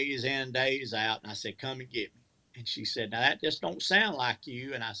 days in, days out. And I said, come and get me. And she said, now that just don't sound like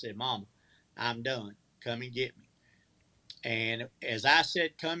you. And I said, Mama, I'm done. Come and get me. And as I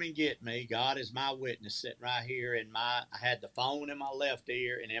said, come and get me, God is my witness sitting right here I had the phone in my left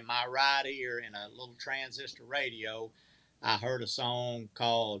ear, and in my right ear in a little transistor radio, I heard a song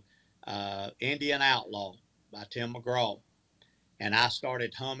called Indian Outlaw by Tim McGraw. And I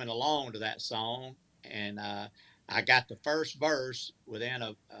started humming along to that song, and I got the first verse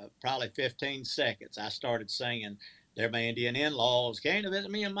within probably 15 seconds. I started singing, they're my Indian in-laws, came to visit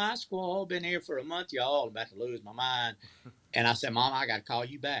me and my squaw, been here for a month, y'all, about to lose my mind. And I said, Mom, I got to call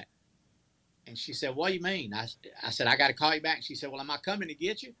you back. And she said, what do you mean? I said, I got to call you back. And she said, well, am I coming to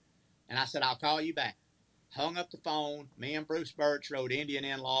get you? And I said, I'll call you back. hung up the phone. Me and Bruce Birch rode Indian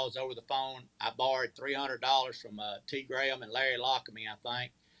in-laws over the phone. I borrowed $300 from T. Graham and Larry Lockamy, I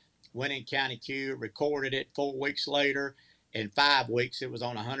think. Went in County Q, recorded it 4 weeks later. In 5 weeks, it was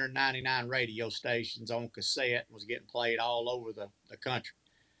on 199 radio stations on cassette and was getting played all over the country.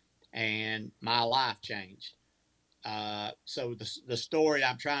 And my life changed. So the story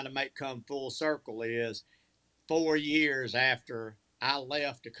I'm trying to make come full circle is 4 years after I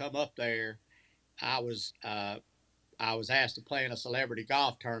left to come up there, I was asked to play in a celebrity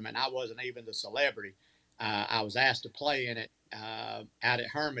golf tournament. I wasn't even the celebrity. I was asked to play in it out at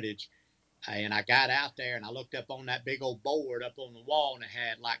Hermitage. And I got out there and I looked up on that big old board up on the wall, and it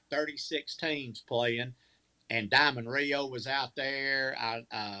had like 36 teams playing. And Diamond Rio was out there.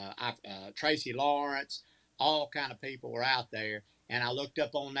 Tracy Lawrence, all kind of people were out there. And I looked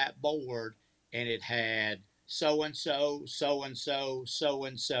up on that board, and it had so and so, so and so, so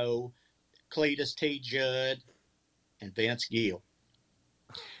and so, CLEDUS T. Judd, and Vince Gill.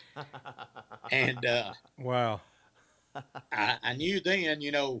 And Wow. I knew then,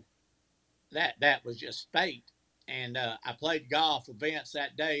 that was just fate. And I played golf with Vince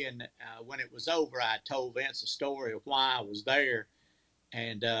that day. And when it was over, I told Vince the story of why I was there.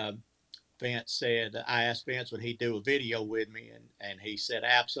 And Vince said, I asked Vince would he do a video with me. And he said,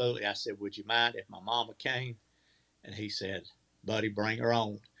 absolutely. I said, would you mind if my mama came? And he said, buddy, bring her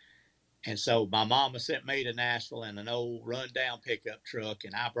on. And so my mama sent me to Nashville in an old rundown pickup truck,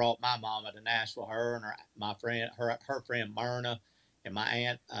 and I brought my mama to Nashville. Her and her friend Myrna, and my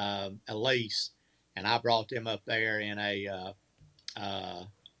aunt Elise, and I brought them up there in a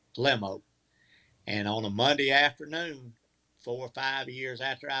limo. And on a Monday afternoon, 4 or 5 years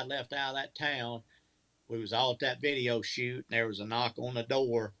after I left out of that town, we was all at that video shoot, and there was a knock on the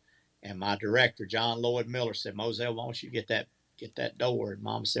door, and my director John Lloyd Miller said, Moselle, why don't you get that door? And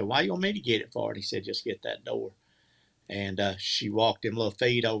Mama said, why you want me to get it for? And he said, just get that door. And she walked them little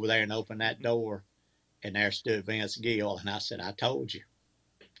feet over there and opened that door, and there stood Vince Gill. And I said, I told you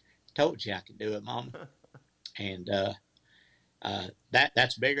I could do it, Mama. And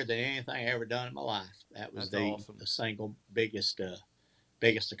that's bigger than anything I ever done in my life. That was awesome. The single biggest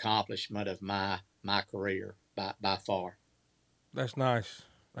accomplishment of my career by far. That's nice.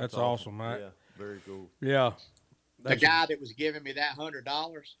 That's awesome, Mike. Yeah, very cool. Yeah. The guy that was giving me that $100,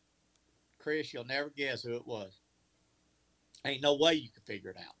 Chris, you'll never guess who it was. Ain't no way you could figure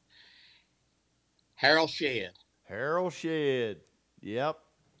it out. Harold Shedd. Harold Shedd. Yep.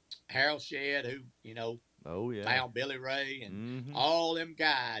 Harold Shedd, who, Oh, yeah. found Billy Ray and all them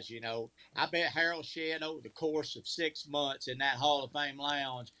guys, I bet Harold Shedd over the course of 6 months in that Hall of Fame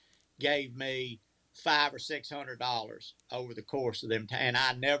lounge gave me $500 or $600 over the course of them. And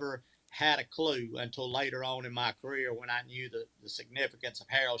I never had a clue until later on in my career when I knew the significance of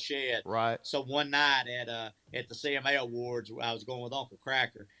Harold Shedd. Right. So one night at the CMA Awards, I was going with Uncle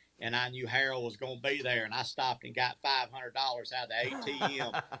Cracker, and I knew Harold was going to be there, and I stopped and got $500 out of the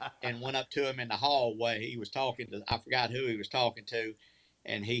ATM and went up to him in the hallway. He was talking to, I forgot who he was talking to,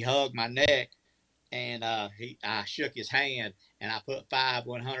 and he hugged my neck, and I shook his hand, and I put 5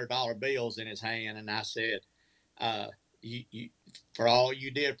 $100 bills in his hand, and I said, you for all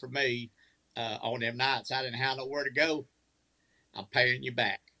you did for me on them nights I didn't have nowhere to go, I'm paying you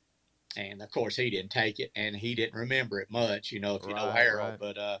back. And of course he didn't take it, and he didn't remember it much, if you know Harold.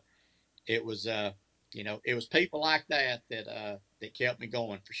 Right. But it was it was people like that kept me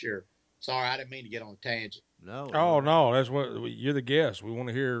going for sure. Sorry, I didn't mean to get on a tangent. No. Oh no, that's what you're the guest. We want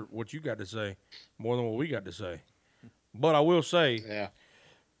to hear what you got to say more than what we got to say. But I will say, yeah.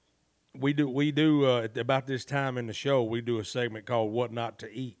 We do about this time in the show, we do a segment called "What Not to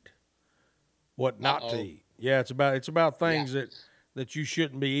Eat." What not to eat? Yeah, it's about things that you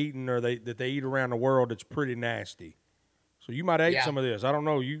shouldn't be eating, or that they eat around the world that's pretty nasty. So you might have ate some of this. I don't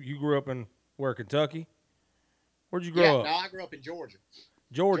know. You grew up in where, Kentucky? Where'd you grow up? No, I grew up in Georgia.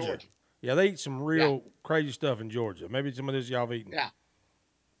 Georgia. Yeah, they eat some real crazy stuff in Georgia. Maybe some of this y'all have eaten. Yeah.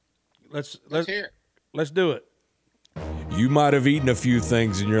 Let's hear it. Let's do it. You might have eaten a few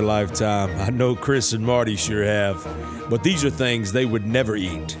things in your lifetime. I know Chris and Marty sure have. But these are things they would never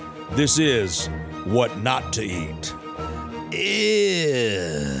eat. This is what not to eat.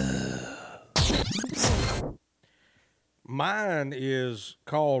 Ew. Mine is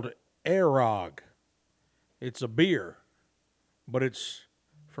called Airog. It's a beer, but it's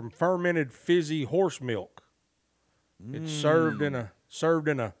from fermented fizzy horse milk. It's served in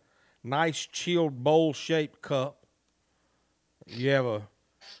a nice chilled bowl-shaped cup. You have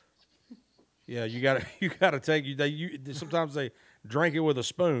you gotta take sometimes they drink it with a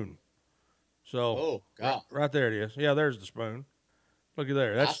spoon. So God. right there it is. Yeah, there's the spoon. Look at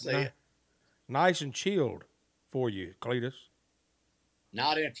there. That's I see it. nice and chilled for you, Cletus.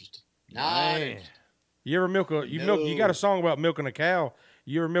 Not interested. Not Man. interested. You ever milk a you got a song about milking a cow.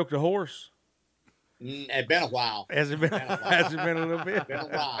 You ever milked a horse? It's been a while. Has it been has it been a little bit? Been a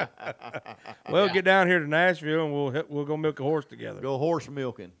while. Well, Yeah. get down here to Nashville and we'll go milk a horse together. Go horse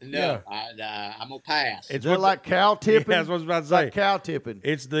milking. No, I'm gonna pass. Is that like cow tipping? Yeah, that's what I was about to It's say. like cow tipping.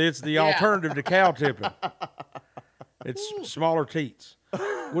 It's the Yeah. alternative to cow tipping. It's smaller teats.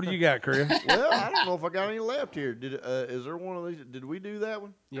 What do you got, Chris? Well, I don't know if I got any left here. Is there one of these? Did we do that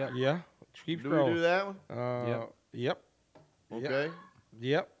one? Yeah. Keep Did scrolling. we do that one? Yep. Okay.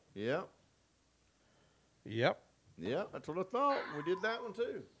 Yep. Yep. Yep. Yep. That's what I thought. We did that one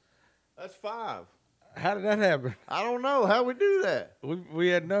too. That's 5. How did that happen? I don't know how we do that. We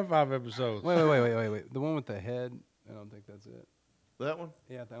had done 5 episodes. Wait. The one with the head, I don't think that's it. That one?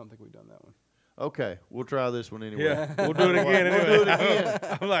 Yeah, I don't think we've done that one. Okay, we'll try this one anyway. Yeah, we'll do it again. We'll Anyway. do it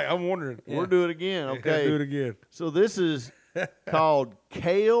again. I'm wondering. We'll do it again. Okay. Do it again. So this is called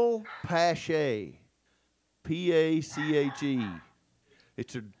kale pache, Pache.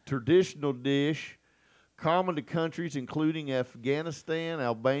 It's a traditional dish common to countries including Afghanistan,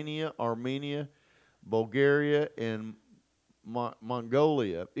 Albania, Armenia, Bulgaria, and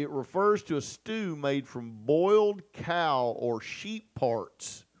Mongolia. It refers to a stew made from boiled cow or sheep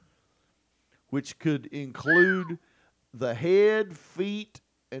parts, which could include the head, feet,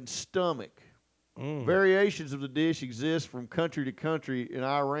 and stomach. Variations of the dish exist from country to country. In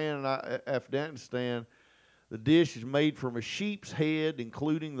Iran and Afghanistan, the dish is made from a sheep's head,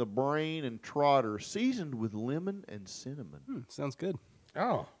 including the brain and trotter, seasoned with lemon and cinnamon. Sounds good.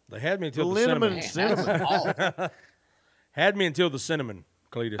 Oh, they had me until the lemon cinnamon. and cinnamon. Had me until the cinnamon,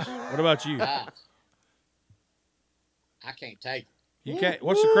 Cletus. What about you? I can't take it. You can't.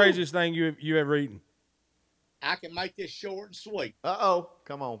 What's the craziest thing you ever eaten? I can make this short and sweet. Uh-oh.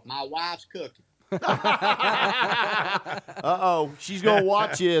 Come on. My wife's cooking. Uh-oh. She's going to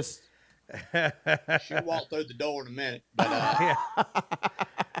watch this. She'll walk through the door in a minute. But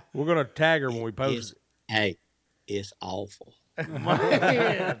We're gonna tag her when we post it. Hey, it's awful.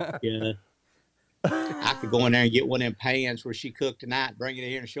 Man. Yeah. I could go in there and get one of them pans where she cooked tonight, bring it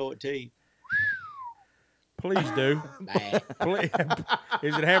here and show it to you. Please do. Bad. Please.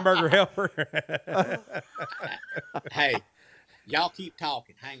 Is it Hamburger Helper? Hey, y'all keep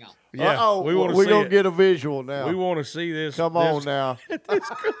talking. Hang on. Yeah, Uh-oh. we want to We're see going it. to get a visual now. We want to see this. Come on now. This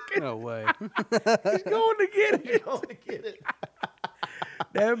cooking. No way. He's going to get it. Going to get it.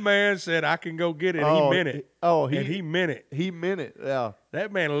 That man said, "I can go get it." He meant it. Oh, And he meant it. he meant it. Yeah.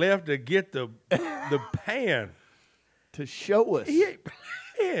 That man left to get the pan. To show us. He ain't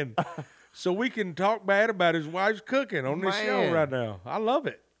playing. So we can talk bad about his wife's cooking on this show Man. right now. I love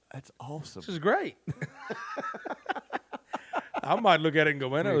it. That's awesome. This is great. I might look at it and go,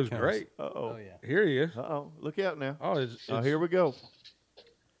 man, that Here it was comes. great. Uh-oh. Oh, yeah. Here he is. Uh-oh. Look out now. Oh, it's Here we go.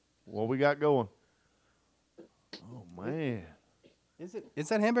 What we got going? Oh, man. Is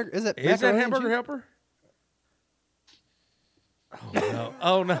that hamburger? Is it Is that macaroni and Hamburger cheese? Helper? Oh, no.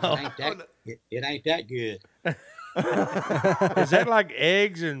 Oh, no. It ain't that good. Is that like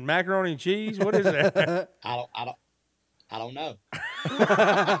eggs and macaroni and cheese? What is that? I don't know.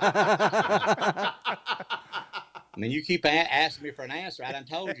 I mean, you keep asking me for an answer. I done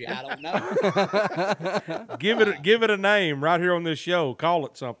told you I don't know. Give it a name right here on this show. Call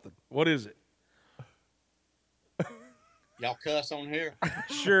it something. What is it? Y'all cuss on here?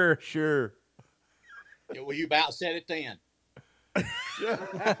 Sure. Sure. Yeah, well, you about said it then.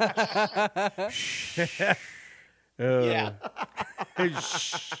 Yeah.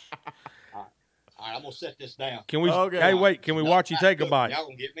 Shh. All right, I'm gonna set this down. Can we? Okay. Hey, wait. Can we watch you take a bite? Y'all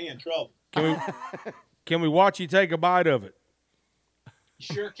gonna get me in trouble. Can we watch you take a bite of it?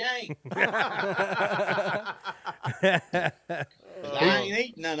 You sure can. 'Cause I ain't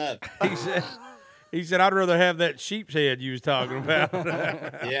eating none of it. He said, I'd rather have that sheep's head you was talking about.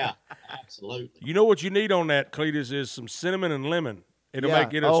 Yeah, absolutely. You know what you need on that, Cletus, is some cinnamon and lemon. It'll Yeah.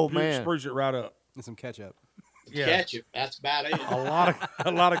 make it Man. spruce it right up. And some ketchup. Yeah. Ketchup. That's about it.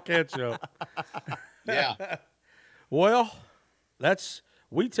 A lot of ketchup. Yeah. Well,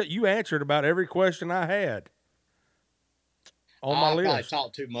 you answered about every question I had on my I probably list.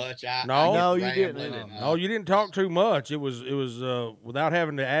 talked too much. No, you didn't. rambling and, No, you didn't talk too much. It was without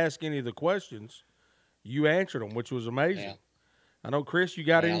having to ask any of the questions. You answered them, which was amazing. Yeah. I know, Chris, you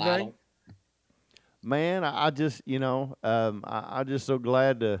got Well, I anything? don't- Man, I just, I'm just so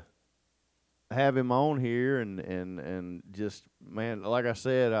glad to have him on here and just, man, like I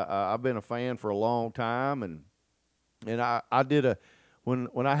said, I've been a fan for a long time, and I did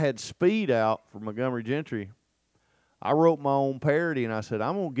when I had Speed out for Montgomery Gentry, I wrote my own parody, and I said,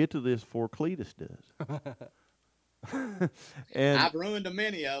 I'm going to get to this before CLEDUS does. And I've ruined a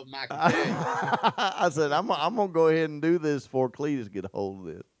many of them, I can tell you. I said, I'm going to go ahead and do this before CLEDUS get a hold of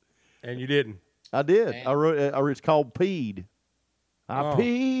this. And you didn't. I did. Man. I wrote. It's called Peed. I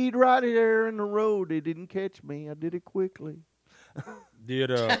peed right there in the road. They didn't catch me. I did it quickly.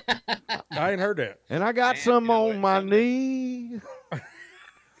 Did I ain't heard that. And I got Man, some you know, on my knee.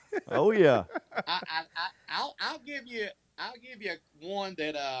 Oh yeah. I'll give you one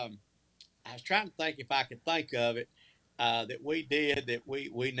that I was trying to think if I could think of it that we did that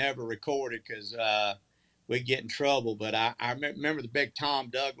we never recorded because we get in trouble. But I remember the big Tom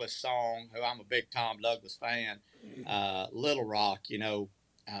Douglas song. Who I'm a big Tom Douglas fan. Little Rock. You know,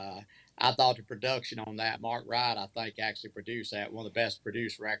 I thought the production on that, Mark Wright, I think actually produced that, one of the best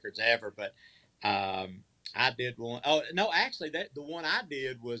produced records ever. But I did one. Oh no, actually, the one I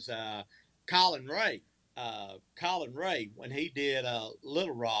did was Colin Ray. Colin Ray, when he did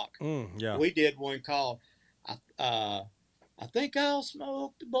Little Rock, Yeah. we did one called I think I'll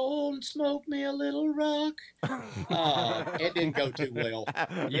smoke the bowl and smoke me a little rock. It didn't go too well.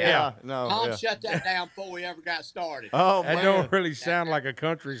 Yeah. No. Tom Yeah. shut that down before we ever got started. Oh That man. don't really sound like a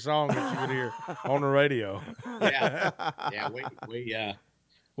country song that you would hear on the radio. Yeah, we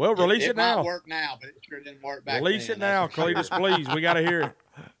Well, release it might now. work now, but it sure didn't work back Release then. it now, That's for sure. CLEDUS, please. We got to hear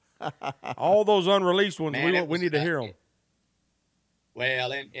it. All those unreleased ones, Man, we need to hear them.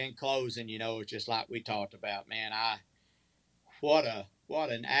 Well, in closing, you know, it's just like we talked about, man. What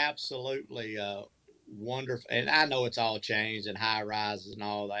an absolutely wonderful, and I know it's all changed and high rises and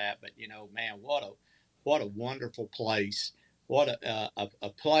all that, but you know, man, what a wonderful place. What a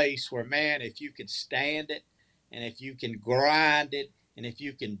place where, man, if you can stand it, and if you can grind it, and if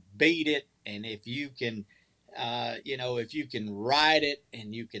you can beat it, and if you can, if you can write it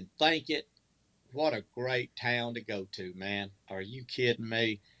and you can think it, what a great town to go to, man. Are you kidding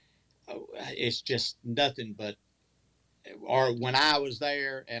me? Oh, it's just nothing but, or when I was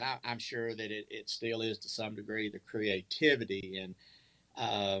there, and I'm sure that it still is to some degree, the creativity and,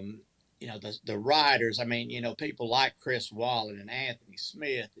 the writers. I mean, you know, people like Chris Wallen and Anthony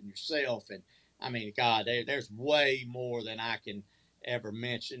Smith and yourself. And I mean, God, there's way more than I can ever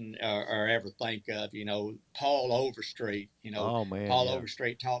mention or ever think of. You know, Paul Overstreet, Oh man. Paul Yeah.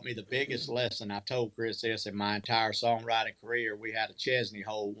 Overstreet taught me the biggest lesson. I told Chris this in my entire songwriting career. We had a Chesney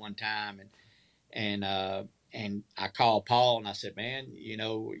hole one time, and I called Paul and I said, man, you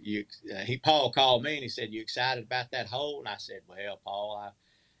know, Paul called me and he said, you excited about that hole? And I said, well, Paul,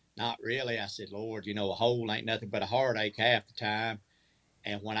 not really. I said, Lord, you know, a hole ain't nothing but a heartache half the time.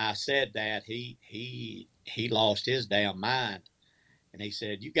 And when I said that, he lost his damn mind. And he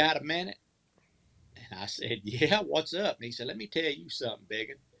said, you got a minute? And I said, yeah, what's up? And he said, let me tell you something,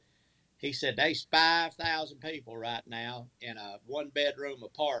 biggin'. He said, there's 5,000 people right now in a one-bedroom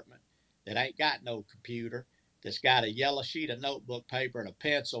apartment that ain't got no computer, that's got a yellow sheet of notebook paper and a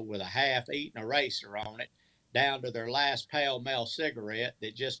pencil with a half-eaten eraser on it, down to their last Pall Mall cigarette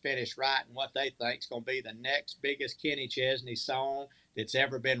that just finished writing what they think's going to be the next biggest Kenny Chesney song that's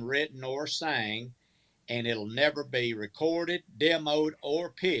ever been written or sang, and it'll never be recorded, demoed, or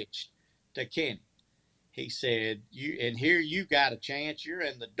pitched to Kenny. He said, here you got a chance. You're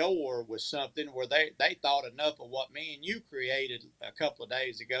in the door with something where they thought enough of what me and you created a couple of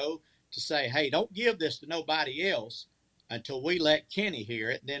days ago to say, hey, don't give this to nobody else until we let Kenny hear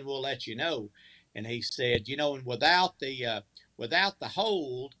it, and then we'll let you know. And he said, you know, and without the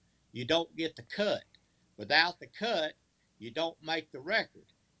hold, you don't get the cut. Without the cut, you don't make the record.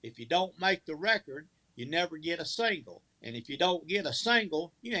 If you don't make the record, you never get a single. And if you don't get a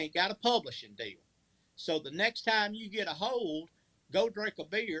single, you ain't got a publishing deal. So the next time you get a hold, go drink a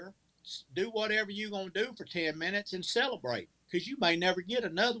beer, do whatever you're going to do for 10 minutes and celebrate, because you may never get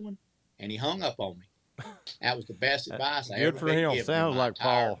another one. And he hung up on me. That was the best advice I Good ever for been him. given Sounds in my like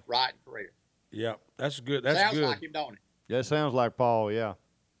entire Paul. writing career. Yeah, that's good. That's Sounds good. like him, don't it? Yeah, it sounds like Paul. Yeah.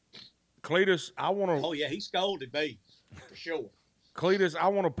 CLEDUS, I want to. Oh, yeah, he scolded me, for sure. CLEDUS, I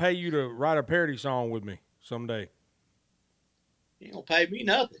want to pay you to write a parody song with me someday. You ain't going to pay me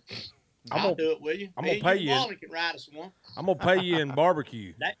nothing. I'll do it with you. I'm gonna pay you. Wally can write us one. I'm gonna pay you in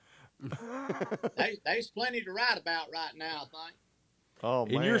barbecue. There's plenty to write about right now, I think. Oh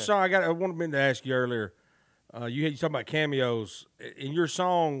man. In your song, I wanted to ask you earlier. You talking about cameos in your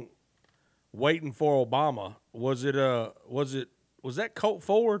song, "Waiting for Obama." Was that Colt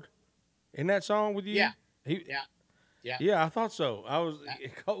Ford in that song with you? Yeah. Yeah. Yeah, I thought so.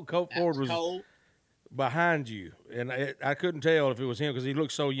 Colt Ford was Colt behind you, and I couldn't tell if it was him because he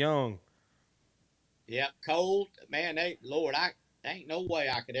looked so young. Yeah, Colt, man, Lord, ain't no way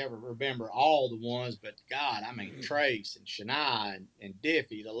I could ever remember all the ones, but God, I mean Trace and Shania and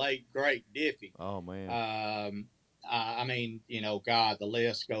Diffie, the late great Diffie. Oh man. I mean, God, the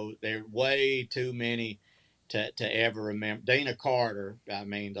list goes. There are way too many to ever remember. Dina Carter. I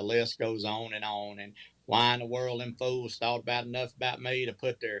mean, the list goes on. And why in the world them fools thought about enough about me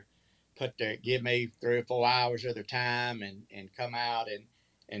to give me 3 or 4 hours of their time and come out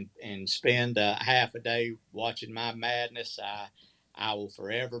and spend half a day watching my madness. I will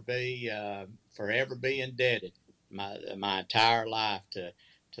forever be indebted my entire life to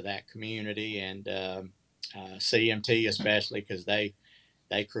that community and CMT especially, because they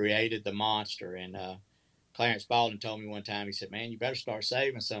created the monster. And Clarence Spalding told me one time, he said, "Man, you better start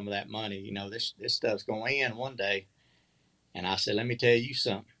saving some of that money. This stuff's going to end one day." And I said, "Let me tell you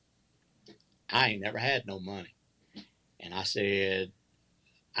something. I ain't never had no money." And I said,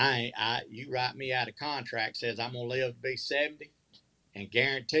 you write me out a contract says I'm gonna live to be 70, and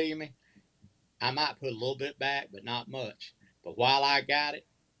guarantee me I might put a little bit back, but not much. But while I got it,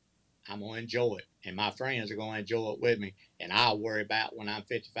 I'm gonna enjoy it, and my friends are gonna enjoy it with me. And I'll worry about when I'm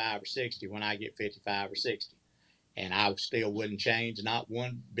 55 or 60, when I get 55 or 60, and I still wouldn't change not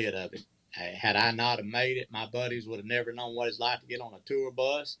one bit of it. Had I not have made it, my buddies would have never known what it's like to get on a tour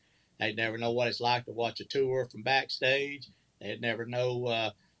bus. They'd never know what it's like to watch a tour from backstage. They'd never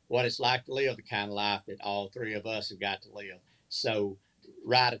know what it's like to live the kind of life that all three of us have got to live. So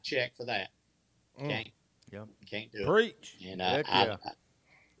write a check for that. Can't do it. Preach. And Heck yeah.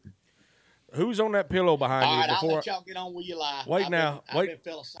 Who's on that pillow behind all you? right, I'll let y'all get on with your life. Wait now. I've been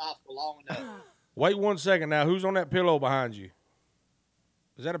philosophical long enough. Wait 1 second now. Who's on that pillow behind you?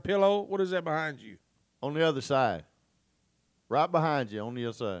 Is that a pillow? What is that behind you? On the other side. Right behind you, on the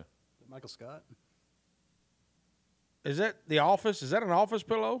other side. Michael Scott. Is that the office? Is that an office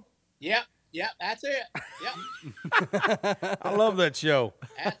pillow? Yep, that's it. Yep. I love that show.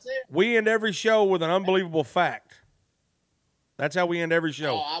 That's it. We end every show with an unbelievable fact. That's how we end every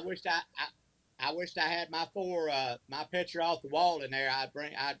show. Oh, I wished I had my picture off the wall in there. I'd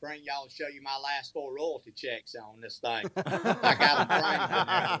bring y'all to show you my last 4 royalty checks on this thing. I got them framed in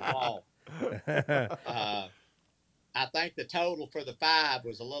there on the wall. I think the total for the 5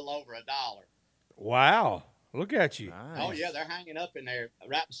 was a little over $1. Wow. Look at you. Nice. Oh yeah, they're hanging up in there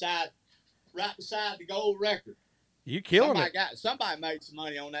right beside the gold record. You killing it. Somebody made some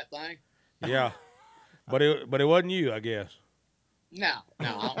money on that thing. Yeah. But it wasn't you, I guess. No,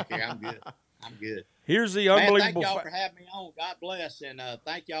 I don't care. I'm good. Here's the Man, unbelievable thank y'all for having me on. God bless, and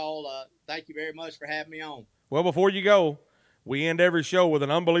thank y'all. Thank you very much for having me on. Well, before you go, we end every show with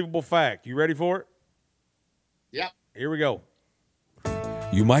an unbelievable fact. You ready for it? Yep. Here we go.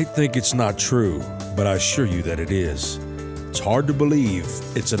 You might think it's not true, but I assure you that it is. It's hard to believe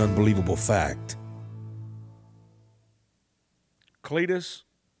it's an unbelievable fact. CLEDUS,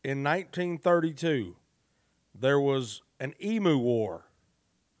 in 1932, there was an emu war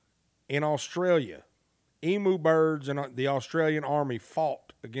in Australia. Emu birds and the Australian army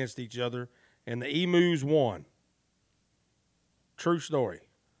fought against each other, and the emus won. True story.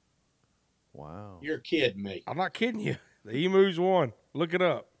 Wow. You're kidding me. I'm not kidding you. The emus won. Look it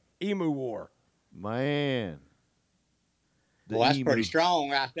up. Emu war. Man. Well, that's pretty strong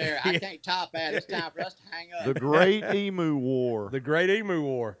right there. I can't top that. It's time for us to hang up. The Great Emu War. The Great Emu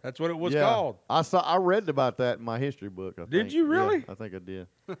War. That's what it was called. I read about that in my history book. I Did think. you really? Yeah, I think I did.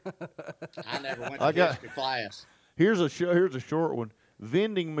 I never went to history class. Here's a short one.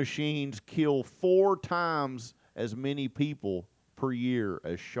 Vending machines kill 4 times as many people per year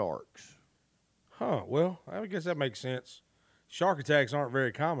as sharks. Huh. Well, I guess that makes sense. Shark attacks aren't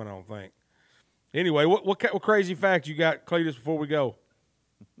very common, I don't think. Anyway, what crazy fact you got, Cletus, before we go?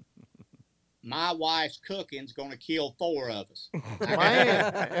 My wife's cooking's going to kill 4 of us.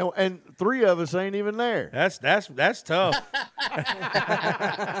 Man, and 3 of us ain't even there. That's tough.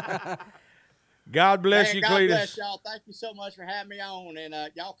 God bless you, God Cletus. bless y'all. Thank you so much for having me on. And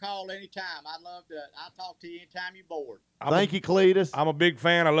y'all call anytime. I'll talk to you anytime you're bored. Thank you, Cletus. I'm a big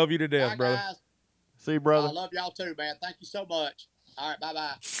fan. I love you to death, Bye, brother. guys. See you, brother. I love y'all too, man. Thank you so much. All right,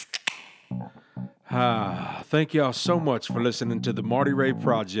 bye-bye. Thank y'all so much for listening to the Marty Ray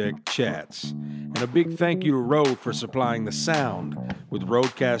Project Chats. And a big thank you to Rode for supplying the sound with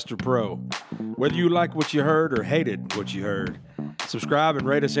Rodecaster Pro. Whether you like what you heard or hated what you heard, subscribe and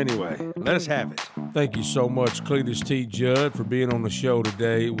rate us anyway. Let us have it. Thank you so much, CLEDUS T. Judd, for being on the show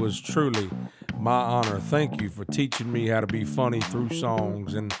today. It was truly my honor. Thank you for teaching me how to be funny through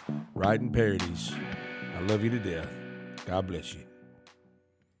songs and writing parodies. I love you to death. God bless you.